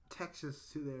Texas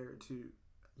to there to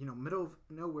middle of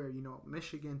nowhere.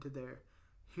 Michigan to there,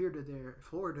 here to there,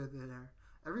 Florida to there.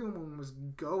 Everyone was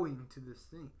going to this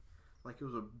thing like it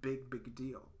was a big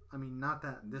deal. I mean, not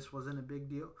that this wasn't a big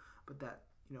deal, but that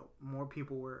more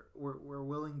people were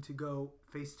willing to go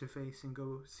face to face and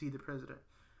go see the president.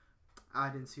 I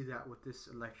didn't see that with this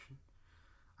election.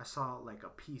 I saw like a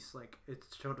piece, like it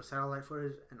showed the satellite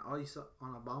footage, and all you saw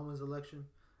on Obama's election,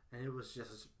 and it was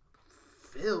just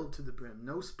filled to the brim.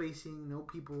 No spacing, no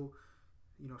people,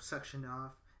 sectioned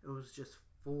off. It was just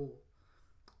full.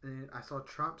 And I saw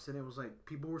Trump's, and it was like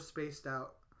people were spaced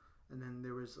out, and then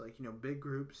there was like big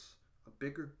groups,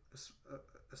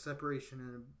 a separation,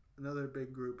 and another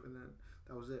big group, and then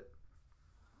that was it.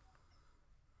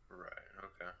 Right.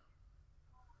 Okay.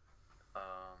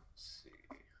 Let's see.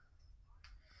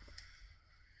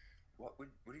 What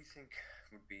do you think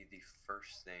would be the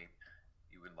first thing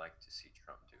you would like to see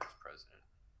Trump do as president?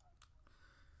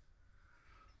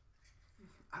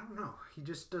 I don't know. He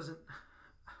just doesn't.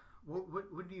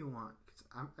 What do you want? 'Cause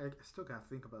I still gotta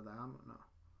think about that. I don't know.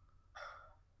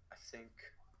 I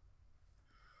think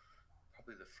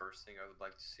probably the first thing I would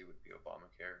like to see would be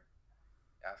Obamacare.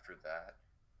 After that,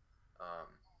 I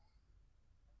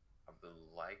would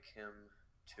like him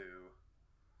to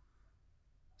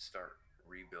start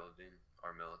rebuilding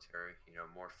our military.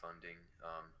 More funding,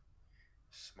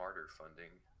 smarter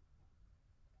funding,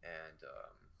 and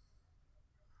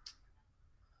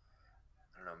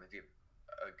I don't know, maybe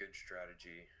a good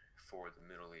strategy for the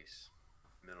Middle East.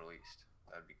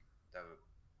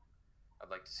 I'd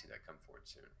like to see that come forward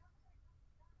soon.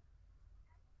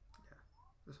 Yeah,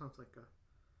 that sounds like a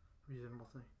reasonable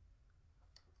thing.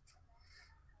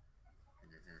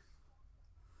 Mm-hmm.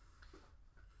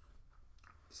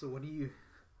 So what do you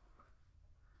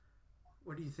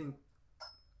think?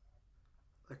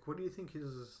 Like, what do you think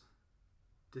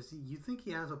you think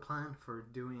he has a plan for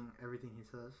doing everything he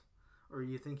says, or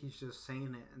you think he's just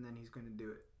saying it and then he's going to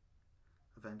do it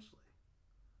eventually?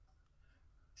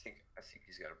 I think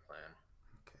he's got a plan.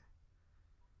 Okay.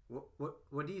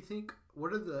 What do you think?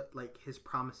 What are the his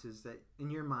promises that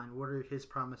in your mind? What are his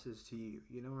promises to you?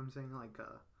 You know what I'm saying?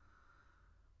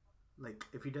 Like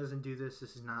if he doesn't do this,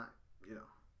 this is not,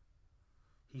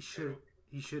 he should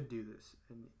do this,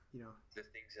 and the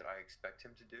things that I expect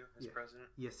him to do as president.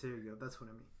 Yes, there you go. That's what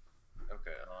I mean.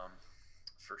 Okay.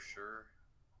 For sure,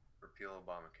 repeal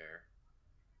Obamacare.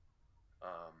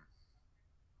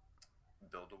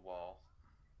 Build a wall.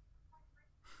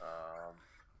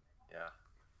 Yeah.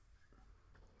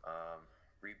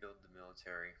 Rebuild the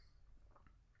military.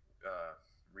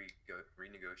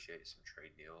 Renegotiate some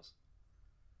trade deals.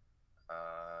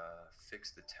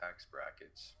 Fix the tax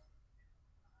brackets.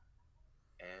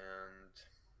 And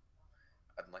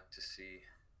I'd like to see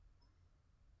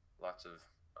lots of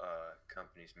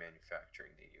companies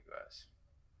manufacturing in the U.S.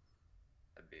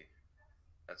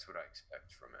 That's what I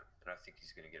expect from him, and I think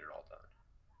he's going to get it all done.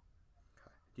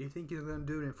 Okay. Do you think he's going to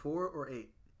do it in 4 or 8?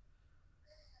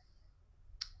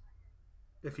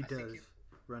 If he does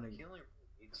run again, he only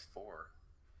needs 4.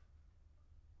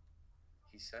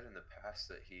 He said in the past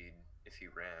that if he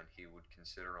ran, he would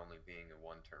consider only being a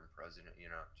one-term president.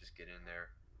 Just get in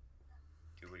there,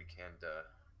 do what he can to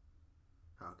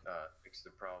fix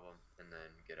the problem, and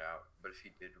then get out. But if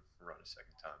he did run a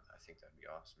second time, I think that'd be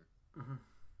awesome. Mm-hmm.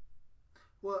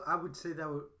 Well, I would say that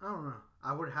I don't know.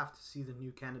 I would have to see the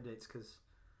new candidates because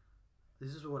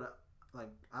this is what I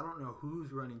don't know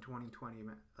who's running 2020.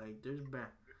 Man. There's been.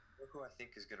 You know who I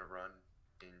think is going to run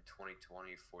in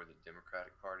 2020 for the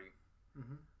Democratic Party?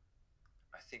 Mm-hmm.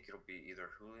 I think it'll be either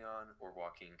Julian or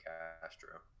Joaquin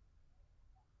Castro.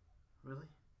 Really?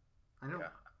 I know.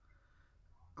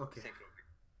 Yeah. Okay.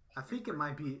 I think it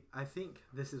might be. I think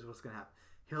this is what's going to happen.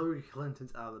 Hillary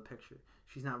Clinton's out of the picture.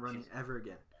 She's not running ever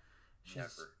again.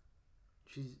 Never.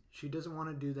 She doesn't want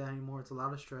to do that anymore. It's a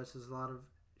lot of stress. There's a lot of.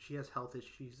 She has health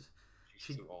issues.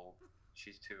 She's too old.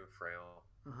 She's too frail.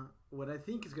 What I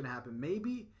think is going to happen,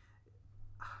 maybe.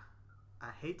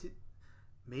 I hate to.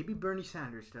 Maybe Bernie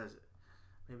Sanders does it.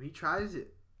 Maybe he tries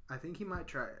it. I think he might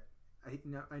try it.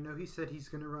 I know he said he's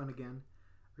going to run again,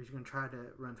 or he's going to try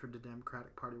to run for the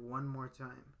Democratic Party one more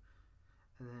time,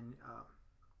 and then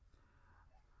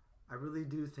I really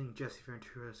do think Jesse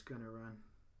Ventura is going to run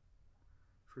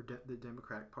for the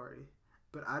Democratic Party,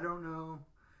 but I don't know.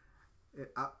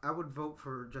 I would vote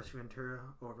for Jesse Ventura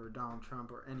over Donald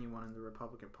Trump or anyone in the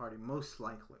Republican Party, most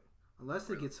likely, unless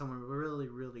they get someone really,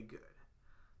 really good.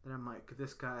 Then I'm like,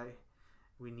 this guy,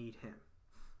 we need him.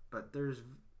 But there's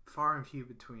far and few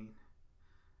between.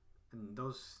 And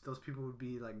those people would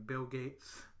be like Bill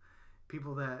Gates,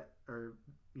 people that are,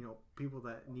 people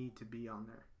that need to be on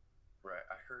there. Right.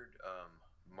 I heard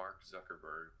Mark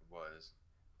Zuckerberg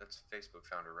that's Facebook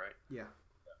founder, right? Yeah.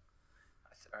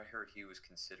 I heard he was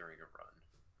considering a run.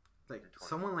 Like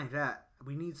someone like that.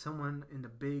 We need someone in the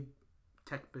big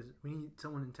tech business. We need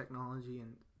someone in technology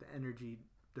and the energy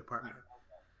department.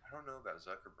 I don't know about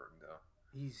Zuckerberg though.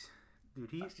 He's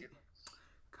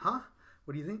huh?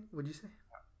 What do you think? What'd you say?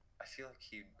 I feel like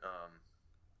he'd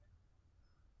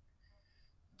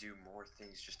do more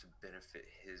things just to benefit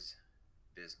his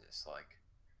business. Like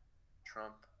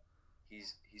Trump,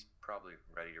 he's probably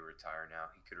ready to retire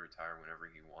now. He could retire whenever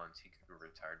he wants. He could have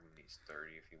retired when he's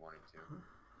 30 if he wanted to.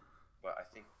 But I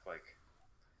think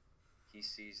he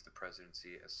sees the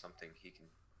presidency as something he can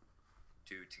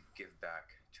do to give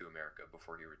back to America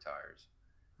before he retires.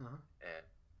 And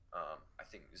I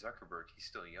think Zuckerberg, he's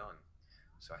still young,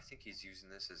 so I think he's using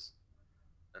this as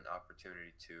an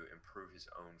opportunity to improve his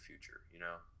own future.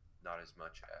 Not as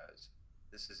much as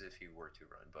this is if he were to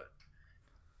run, but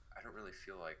I don't really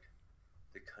feel like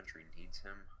the country needs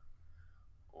him,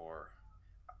 or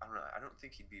I don't know. I don't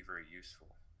think he'd be very useful.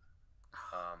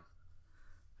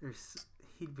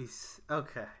 He'd be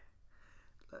okay.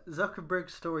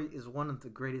 Zuckerberg's story is one of the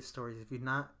greatest stories. If you've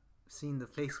not seen the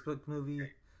Facebook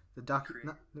movie,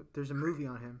 there's a movie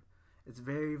on him. It's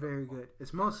very, very good.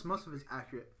 It's most of it's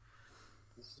accurate.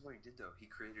 This is what he did though. He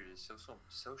created a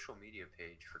social media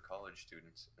page for college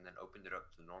students and then opened it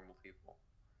up to normal people.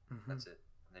 Mm-hmm. That's it.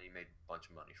 And then he made a bunch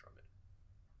of money from it.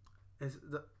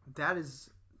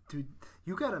 Dude,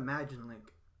 you gotta imagine,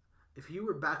 if you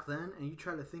were back then and you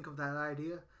try to think of that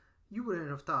idea, you wouldn't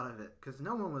have thought of it because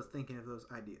no one was thinking of those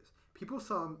ideas. People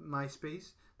saw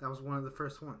MySpace. That was one of the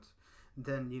first ones.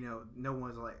 Then, no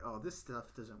one's like, oh, this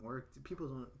stuff doesn't work. People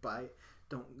don't buy it.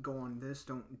 Don't go on this.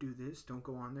 Don't do this. Don't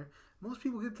go on there. Most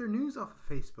people get their news off of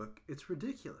Facebook. It's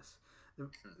ridiculous.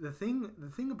 The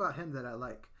thing about him that I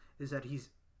like is that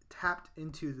he's tapped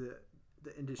into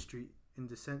the industry in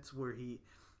the sense where he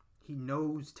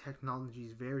knows technology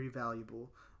is very valuable,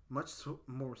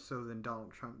 more so than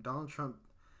Donald Trump. Donald Trump,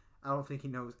 I don't think he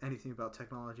knows anything about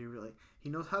technology really. He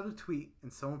knows how to tweet,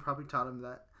 and someone probably taught him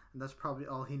that, and that's probably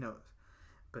all he knows.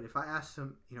 But if I asked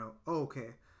him,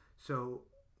 okay, so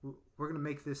we're gonna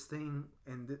make this thing,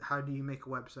 and how do you make a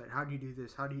website? How do you do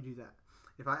this? How do you do that?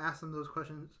 If I asked him those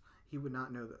questions, he would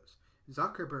not know those.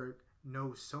 Zuckerberg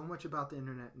knows so much about the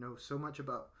internet, knows so much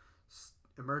about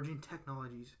emerging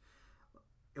technologies.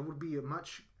 It would be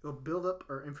it'll build up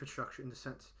our infrastructure in the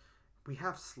sense we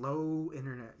have slow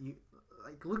internet.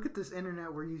 Look at this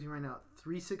internet we're using right now,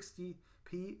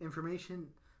 360p information.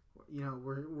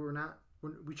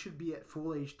 We should be at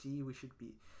full HD. We should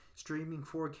be streaming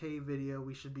 4K video.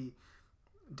 We should be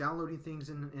downloading things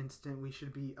in an instant. We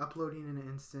should be uploading in an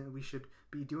instant. We should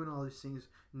be doing all these things.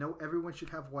 No, everyone should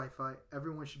have Wi-Fi.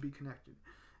 Everyone should be connected.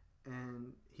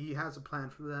 And he has a plan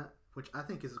for that, which I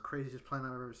think is the craziest plan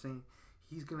I've ever seen.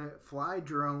 He's going to fly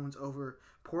drones over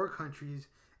poor countries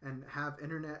and have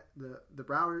internet, the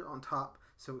router on top,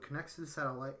 so it connects to the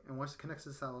satellite. And once it connects to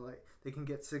the satellite, they can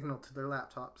get signal to their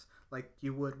laptops like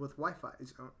you would with Wi-Fi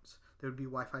zones. There would be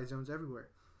Wi-Fi zones everywhere.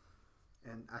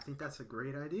 And I think that's a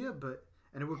great idea,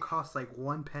 and it would cost like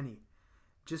 1 penny.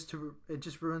 It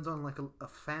just runs on like a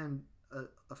fan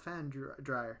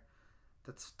dryer.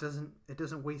 It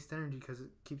doesn't waste energy because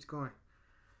it keeps going.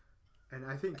 And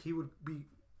I think he would be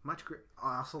much great.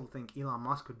 I also think Elon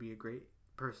Musk would be a great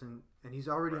person, and he's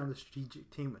already on the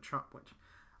strategic team with Trump, which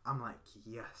I'm like,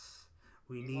 yes,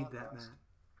 we need that man.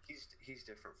 He's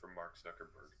different from Mark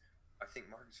Zuckerberg. I think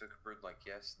Mark Zuckerberg,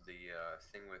 the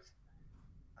thing with,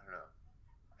 I don't know,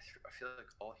 I feel like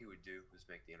all he would do was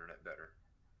make the internet better.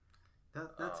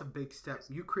 That's a big step.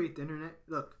 You create the internet.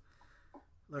 Look.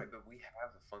 Right, but we have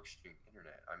a functioning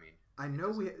internet. I mean, I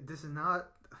know this is not.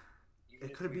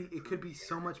 It could be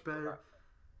so much better.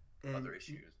 And other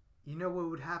issues. You know what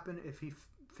would happen if he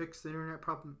fixed the internet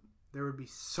problem? There would be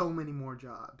so many more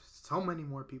jobs, so many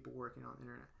more people working on the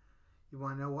internet. You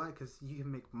want to know why? Because you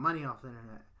can make money off the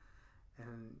internet,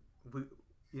 and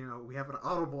we have an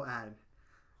Audible ad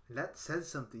that says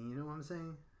something. You know what I'm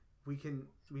saying? We can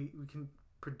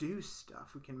produce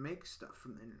stuff. We can make stuff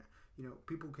from the internet.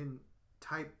 People can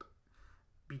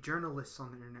be journalists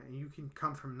on the internet, and you can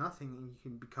come from nothing and you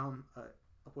can become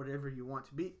whatever you want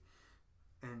to be.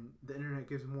 And the internet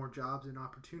gives more jobs and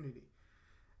opportunity.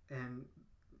 And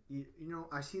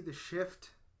I see the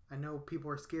shift. I know people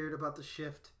are scared about the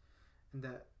shift, and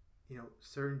that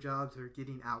certain jobs are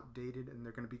getting outdated and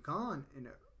they're going to be gone in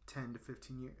 10 to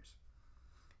 15 years.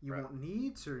 You won't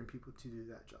need certain people to do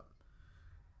that job.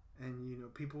 And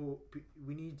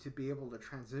we need to be able to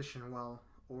transition well,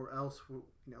 or else we'll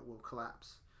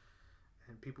collapse,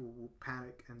 and people will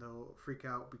panic and they'll freak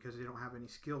out because they don't have any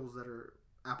skills that are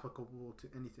applicable to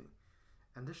anything.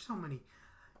 And there's so many.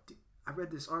 I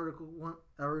read this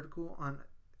article on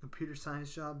computer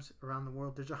science jobs around the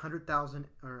world. There's 100,000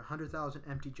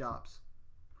 empty jobs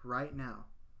right now.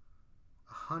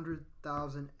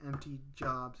 100,000 empty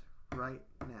jobs right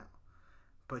now.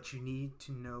 But you need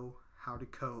to know how to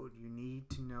code. You need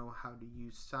to know how to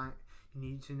use science. You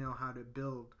need to know how to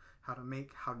build, how to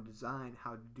make, how to design,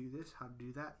 how to do this, how to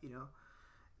do that.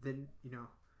 Then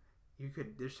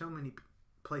there's so many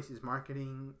places,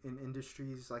 marketing in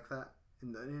industries like that.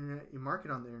 In the internet, you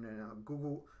market on the internet now.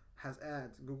 Google has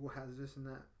ads. Google has this and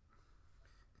that.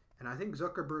 And I think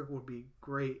Zuckerberg would be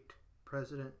great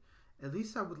president. At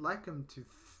least I would like him to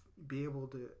be able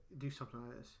to do something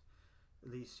like this.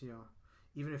 At least,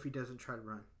 even if he doesn't try to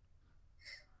run.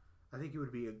 I think he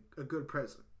would be a good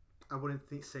president. I wouldn't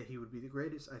say he would be the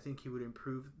greatest. I think he would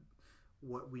improve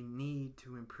what we need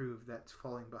to improve that's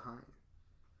falling behind.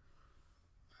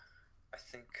 I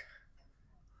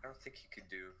don't think he could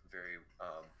do very, I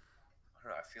don't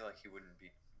know, I feel like he wouldn't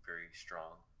be very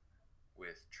strong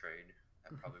with trade.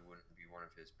 That probably wouldn't be one of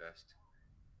his best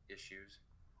issues.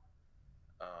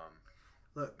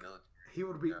 Look, he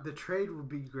would be, the trade would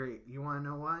be great. You want to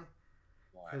know why?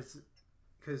 Why?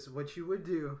 Because what you would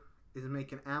do is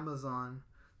make an Amazon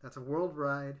that's a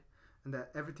worldwide, and that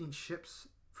everything ships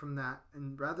from that.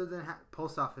 And rather than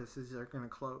post offices are going to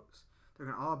close, they're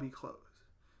going to all be closed.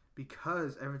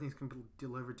 Because everything's going to be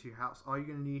delivered to your house. All you're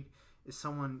going to need is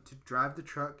someone to drive the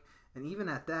truck. And even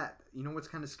at that, you know what's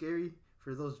kind of scary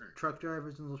for those truck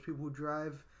drivers and those people who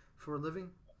drive for a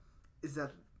living? Is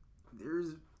that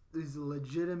there's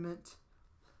legitimate,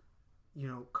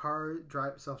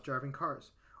 self-driving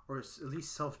cars. Or at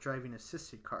least self-driving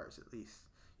assisted cars, at least.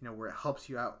 Where it helps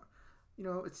you out.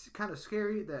 It's kind of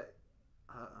scary that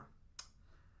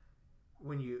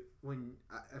when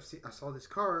I saw this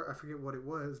car, I forget what it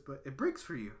was, but it brakes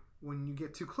for you. when you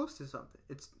get too close to something.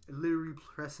 It literally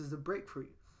presses the brake for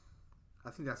you. I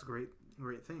think that's a great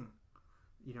thing.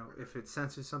 You know, if it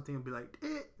senses something, it'll be like,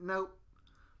 nope,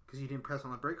 because you didn't press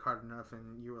on the brake hard enough,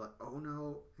 and you were like, oh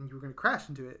no, and you were going to crash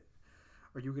into it,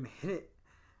 or you were going to hit it,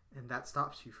 and that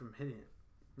stops you from hitting it.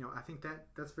 You know, I think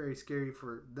that's very scary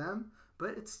for them,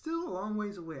 but it's still a long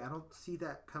ways away. I don't see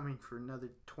that coming for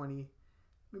another 20,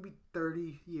 maybe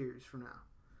 30 years from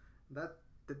now.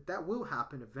 That will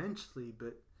happen eventually, but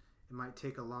it might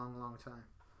take a long, long time.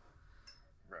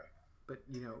 Right. But,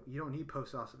 you know, you don't need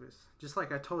post office. Just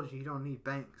like I told you, you don't need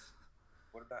banks.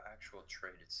 What about actual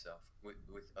trade itself with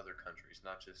other countries,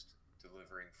 not just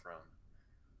delivering from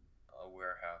a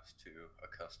warehouse to a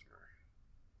customer?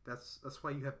 That's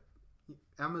why you have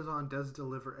Amazon does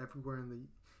deliver everywhere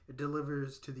it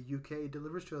delivers to the UK, it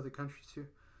delivers to other countries too.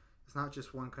 It's not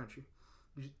just one country.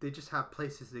 They just have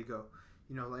places they go.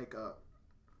 You know, like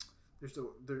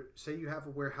say you have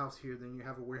a warehouse here, then you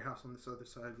have a warehouse on this other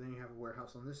side, then you have a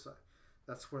warehouse on this side.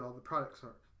 That's where all the products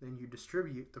are. Then you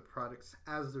distribute the products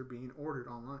as they're being ordered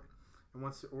online. And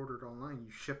once they're ordered online,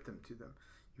 you ship them to them.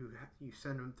 You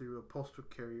send them through a postal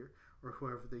carrier or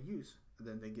whoever they use, and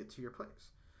then they get to your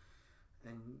place.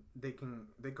 And they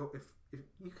go if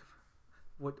you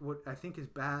what I think is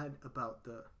bad about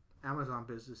the Amazon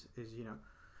business is, you know,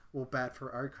 well, bad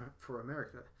for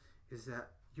America is that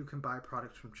you can buy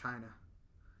products from China.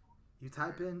 You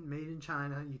type in made in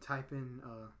China, you type in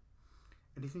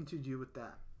anything to do with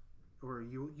that, or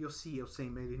you'll see it'll say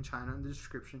made in China in the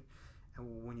description,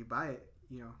 and when you buy it,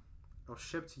 you know, it'll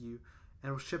ship to you, and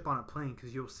it'll ship on a plane,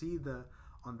 because you'll see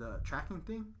on the tracking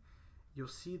thing, you'll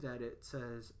see that it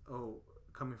says,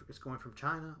 it's going from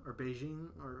China or Beijing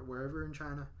or wherever in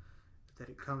China, that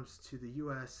it comes to the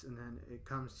U.S. and then it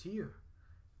comes to you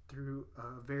through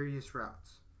various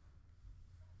routes.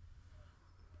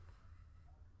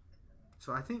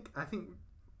 So I think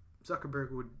Zuckerberg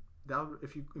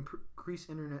if you increase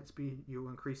internet speed, you'll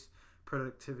increase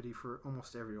productivity for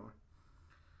almost everyone.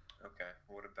 Okay.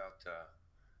 What about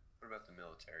the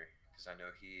military? Because I know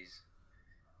he's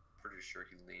pretty sure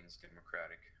he leans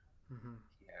Democratic. Mm-hmm.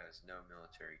 He has no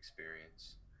military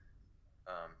experience.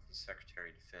 His Secretary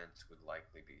of Defense would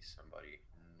likely be somebody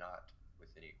not with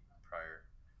any prior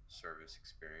service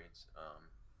experience.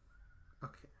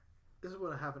 Okay. This is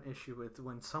what I have an issue with.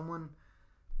 When someone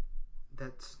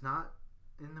that's not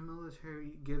in the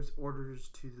military gives orders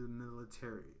to the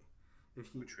military.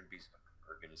 Which would be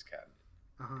Zuckerberg in his cabinet.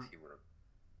 Uh-huh. If he were.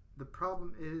 The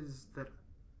problem is that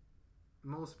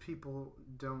most people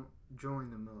don't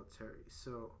join the military.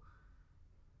 So,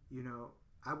 you know,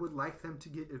 I would like them to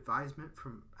get advisement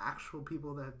from actual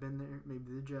people that have been there,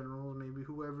 maybe the general, maybe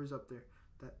whoever's up there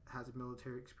that has a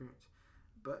military experience.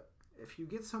 But if you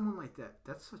get someone like that,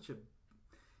 that's such a,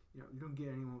 you know, you don't get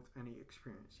anyone with any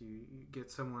experience. You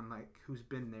get someone like who's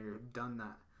been there, done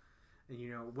that. And, you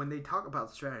know, when they talk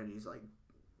about strategies, like,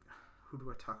 who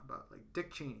do I talk about? Like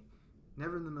Dick Cheney,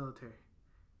 never in the military.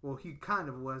 Well, he kind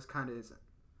of was, kind of isn't.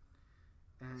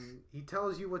 And he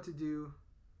tells you what to do,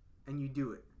 and you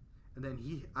do it. And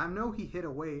then I know he hid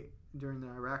away during the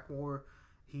Iraq War.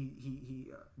 He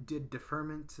did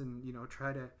deferments and, you know,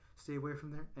 try to stay away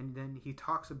from there. And then he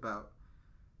talks about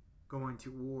going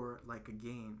to war like a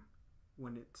game,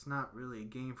 when it's not really a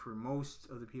game for most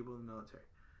of the people in the military.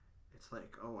 It's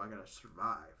like, oh, I gotta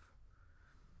survive.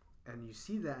 And you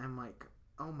see that, and I'm like,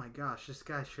 oh my gosh, this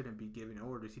guy shouldn't be giving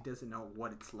orders. He doesn't know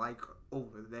what it's like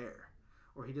over there,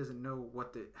 or he doesn't know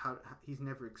how he's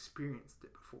never experienced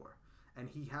it before, and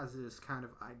he has this kind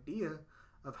of idea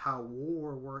of how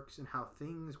war works and how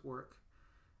things work,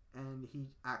 and he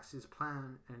acts his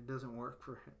plan, and it doesn't work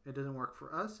for him. It doesn't work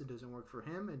for us. It doesn't work for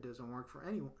him. It doesn't work for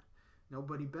anyone.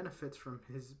 Nobody benefits from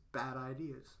his bad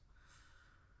ideas.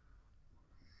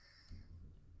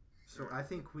 So I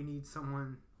think we need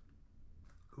someone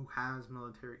who has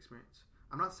military experience.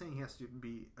 I'm not saying he has to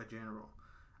be a general.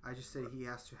 I just say he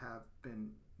has to have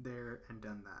been there and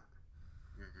done that.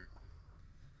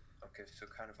 Mm-hmm. Okay, so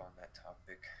kind of on that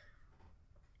topic,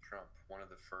 Trump, one of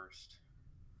the first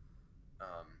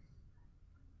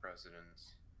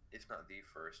presidents, if not the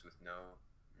first, with no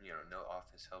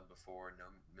office held before, no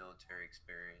military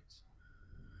experience.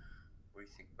 What do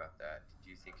you think about that?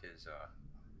 Do you think his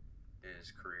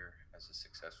career as a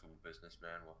successful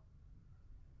businessman will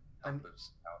help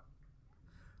us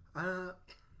out?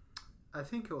 I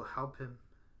think it will help him,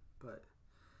 but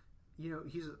you know,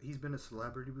 he's been a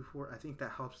celebrity before. I think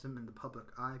that helps him in the public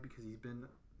eye because he's been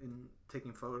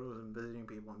taking photos and visiting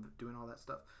people and doing all that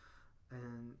stuff.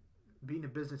 And being a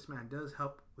businessman does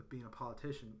help with being a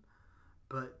politician,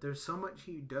 but there's so much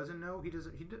he doesn't know.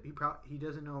 He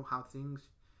doesn't know how things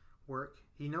work.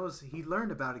 He knows he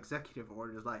learned about executive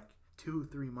orders like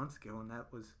 2-3 months ago, and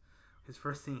that was his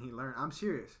first thing he learned. I'm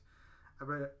serious. I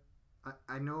read it.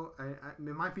 I know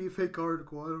it might be a fake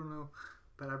article. I don't know,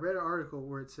 but I read an article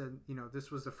where it said this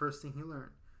was the first thing he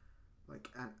learned, like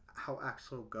how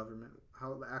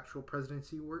the actual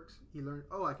presidency works. He learned,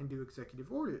 I can do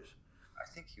executive orders. I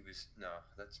think no,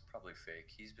 that's probably fake.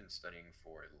 He's been studying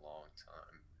for a long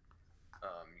time.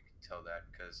 You can tell that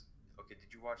because,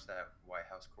 did you watch that White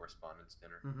House Correspondents'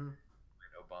 Dinner? Mm-hmm.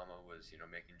 When Obama was,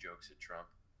 making jokes at Trump?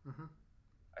 Mm-hmm.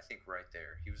 I think right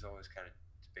there, he was always kind of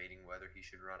debating whether he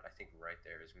should run. I think right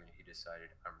there is when he decided,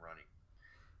 I'm running.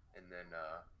 And then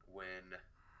when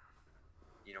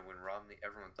Romney,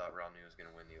 everyone thought Romney was going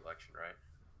to win the election, right?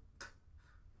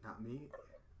 Not me.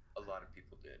 A lot of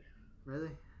people did.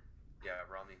 Really? Yeah,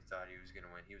 Romney thought he was going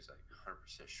to win. He was like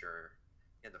 100% sure.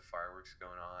 He had the fireworks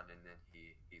going on, and then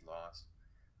he lost.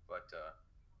 But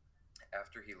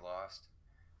after he lost,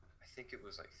 I think it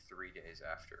was like 3 days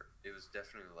after. It was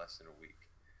definitely less than a week.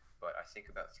 But I think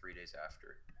about 3 days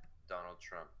after, Donald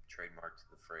Trump trademarked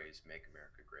the phrase, "Make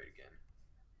America Great Again."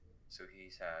 So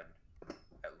he's had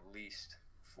at least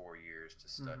 4 years to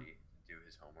study, do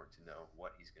his homework, to know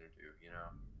what he's going to do,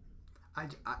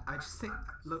 I just think,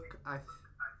 look,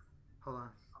 hold on.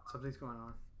 Something's going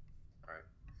on. All right.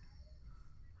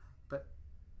 But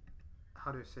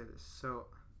how do I say this? So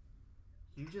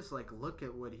you just look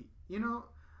at what he,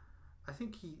 I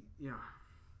think he, you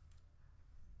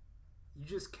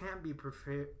just can't be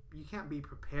prepared. You can't be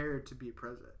prepared to be a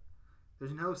president.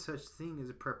 There's no such thing as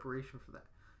a preparation for that.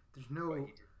 There's no. Well,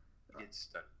 he did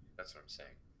study. That's what I'm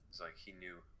saying. It's like he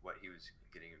knew what he was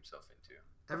getting himself into.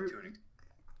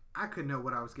 I could know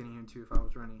what I was getting into if I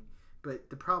was running, but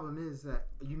the problem is that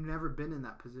you've never been in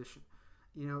that position.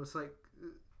 It's like,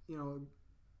 you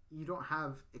don't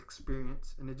have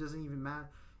experience, and it doesn't even matter.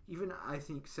 Even I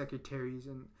think secretaries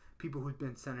and people who've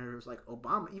been senators, like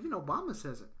Obama, even Obama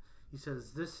says it. He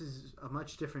says this is a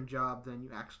much different job than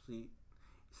you actually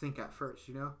think at first.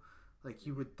 Like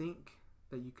you would think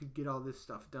that you could get all this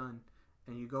stuff done,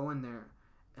 and you go in there,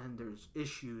 and there's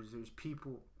issues, there's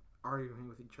people arguing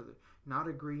with each other, not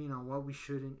agreeing on what we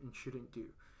shouldn't and shouldn't do.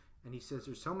 And he says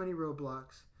there's so many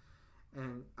roadblocks,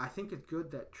 and I think it's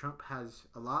good that Trump has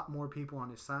a lot more people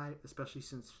on his side, especially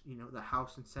since the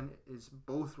House and Senate is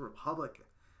both Republican,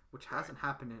 which hasn't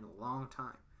happened in a long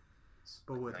time.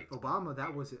 But with Obama,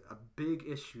 that was a big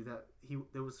issue that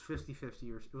it was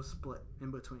 50-50, or it was split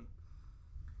in between.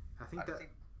 I think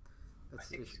that's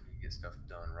the issue. He's going to get stuff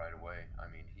done right away. I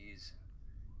mean, he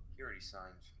already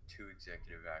signed two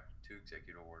executive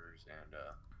orders, and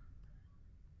I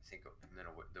think, and then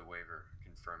the waiver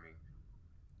confirming,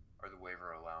 or the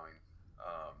waiver allowing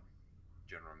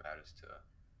General Mattis to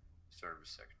serve as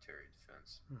Secretary of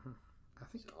Defense. Mm-hmm. I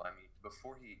think. So, I mean,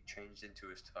 before he changed into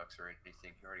his tux or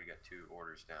anything, he already got 2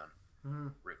 orders down,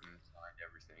 written, signed,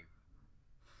 everything.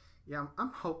 Yeah, I'm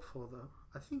hopeful though.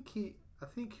 I think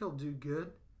he'll do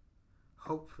good.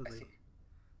 Hopefully.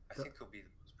 I think he'll be the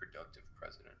most productive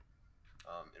president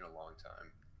in a long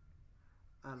time.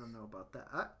 I don't know about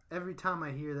that. Every time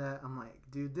I hear that, I'm like,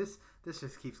 dude, this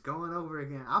just keeps going over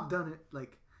again. I've done it.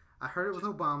 Like, I heard it with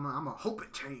Obama. I'm a hope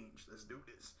and change. Let's do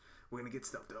this. We're gonna get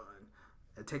stuff done.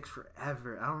 It takes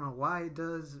forever. I don't know why it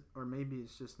does, or maybe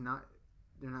it's just not.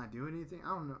 They're not doing anything. I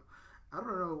don't know. I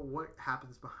don't know what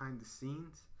happens behind the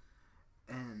scenes,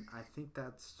 and I think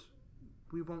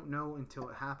we won't know until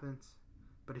it happens.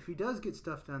 But if he does get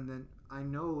stuff done, then I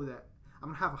know that I'm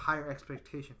going to have a higher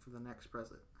expectation for the next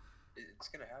president. It's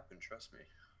going to happen, trust me.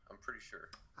 I'm pretty sure.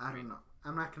 I don't know.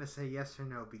 I'm not going to say yes or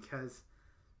no, because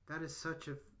that is such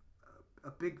a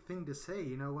big thing to say,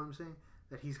 you know what I'm saying?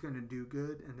 That he's going to do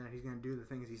good, and that he's going to do the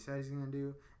things he says he's going to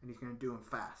do, and he's going to do them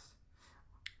fast.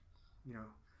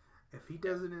 If he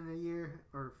does it in a year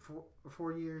or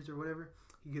 4 years or whatever,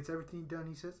 he gets everything done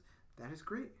he says, that is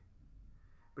great.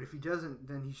 But if he doesn't,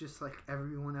 then he's just like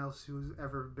everyone else who's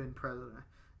ever been president.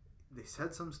 They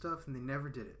said some stuff and they never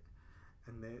did it,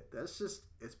 and that's just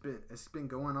it's been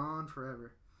going on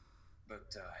forever.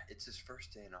 But it's his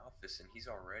first day in office, and he's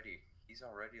already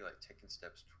like taking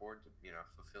steps toward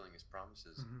fulfilling his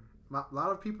promises. Mm-hmm. A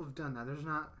lot of people have done that. There's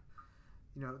not,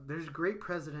 there's great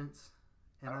presidents,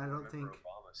 and I don't think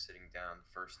Obama sitting down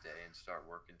the first day and start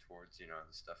working towards the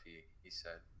stuff he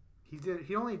said.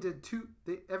 He only did 2.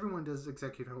 Everyone does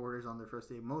executive orders on their first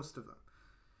day. Most of them.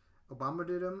 Obama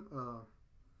did them.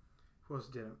 Who else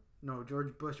did them? No,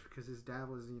 George Bush, because his dad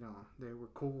was, they were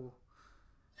cool.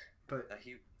 But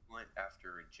he went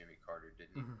after Jimmy Carter,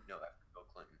 didn't he? Mm-hmm. No, after Bill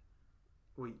Clinton.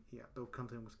 Wait, yeah, Bill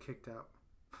Clinton was kicked out.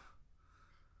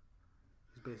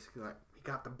 He's basically like, he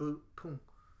got the boot. Boom.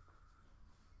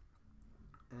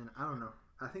 And I don't know.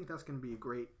 I think that's going to be a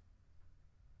great.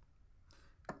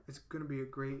 It's going to be a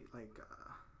great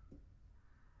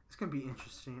it's going to be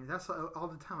interesting. That's all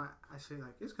the time I say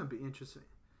it's going to be interesting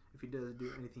if he does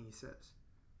do anything he says.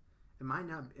 It might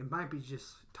not. It might be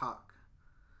just talk.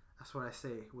 That's what I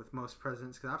say with most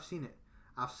presidents because I've seen it.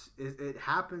 It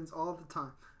happens all the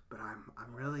time. But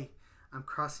I'm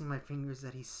crossing my fingers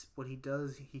that what he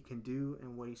does he can do,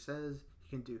 and what he says he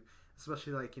can do.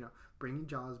 Especially bringing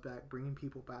jobs back, bringing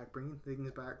people back, bringing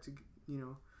things back to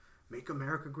make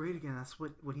America great again. That's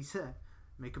what he said.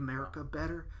 Make America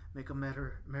better. Make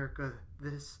America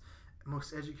this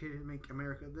most educated. Make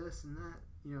America this and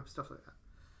that. Stuff like that.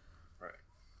 Right.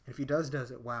 If he does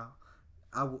it, wow.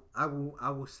 I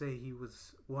will say he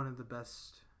was one of the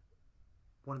best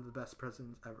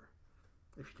presidents ever.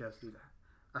 If he does do that,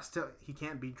 he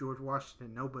can't beat George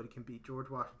Washington. Nobody can beat George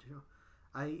Washington.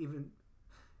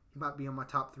 He might be on my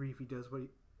top 3 if he does what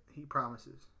he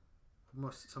promises.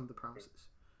 Some of the promises.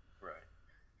 Right.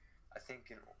 I think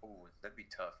that'd be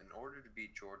tough. In order to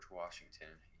beat George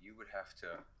Washington, you would have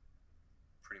to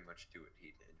pretty much do what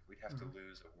he did. We'd have to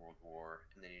lose a world war,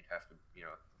 and then you'd have to,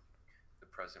 the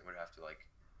president would have to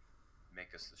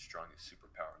make us the strongest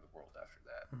superpower in the world after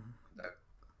that.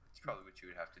 That's probably what you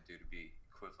would have to do to be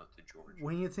equivalent to George.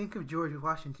 When you think of George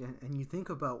Washington and you think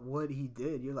about what he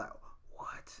did, you're like,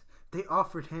 what? They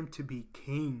offered him to be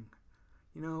king.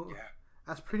 Yeah.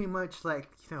 That's pretty much the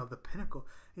pinnacle.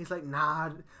 He's like,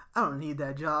 nah, I don't need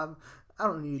that job. I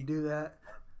don't need to do that.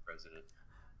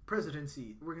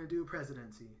 Presidency. We're going to do a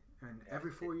presidency. And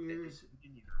every 4 years. He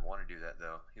didn't even want to do that,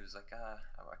 though. He was like, I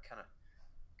kind of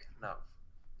not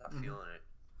feeling it.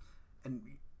 And,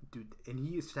 dude,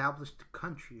 he established the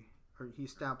country. He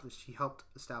helped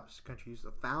establish the country. He's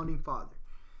the founding father.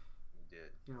 He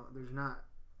did. There's not.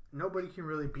 Nobody can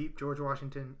really beat George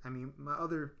Washington. I mean,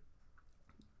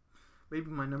 maybe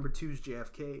my number 2 is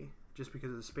JFK, just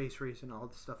because of the space race and all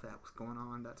the stuff that was going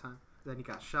on that time. Then he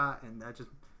got shot, and that just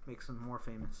makes him more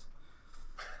famous.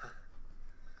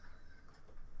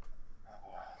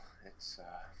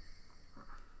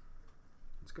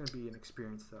 It's going to be an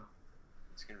experience, though.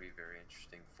 It's going to be very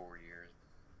interesting 4 years.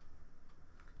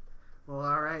 Well,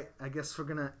 all right. I guess we're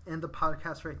going to end the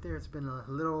podcast right there. It's been a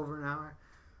little over an hour.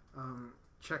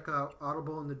 Check out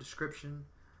Audible in the description.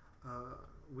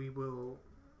 We will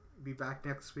be back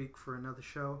next week for another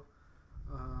show.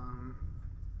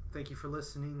 Thank you for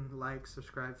listening. Like,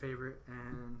 subscribe, favorite,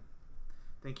 and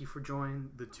thank you for joining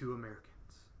the 2 Americans.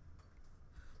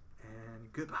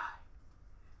 And goodbye.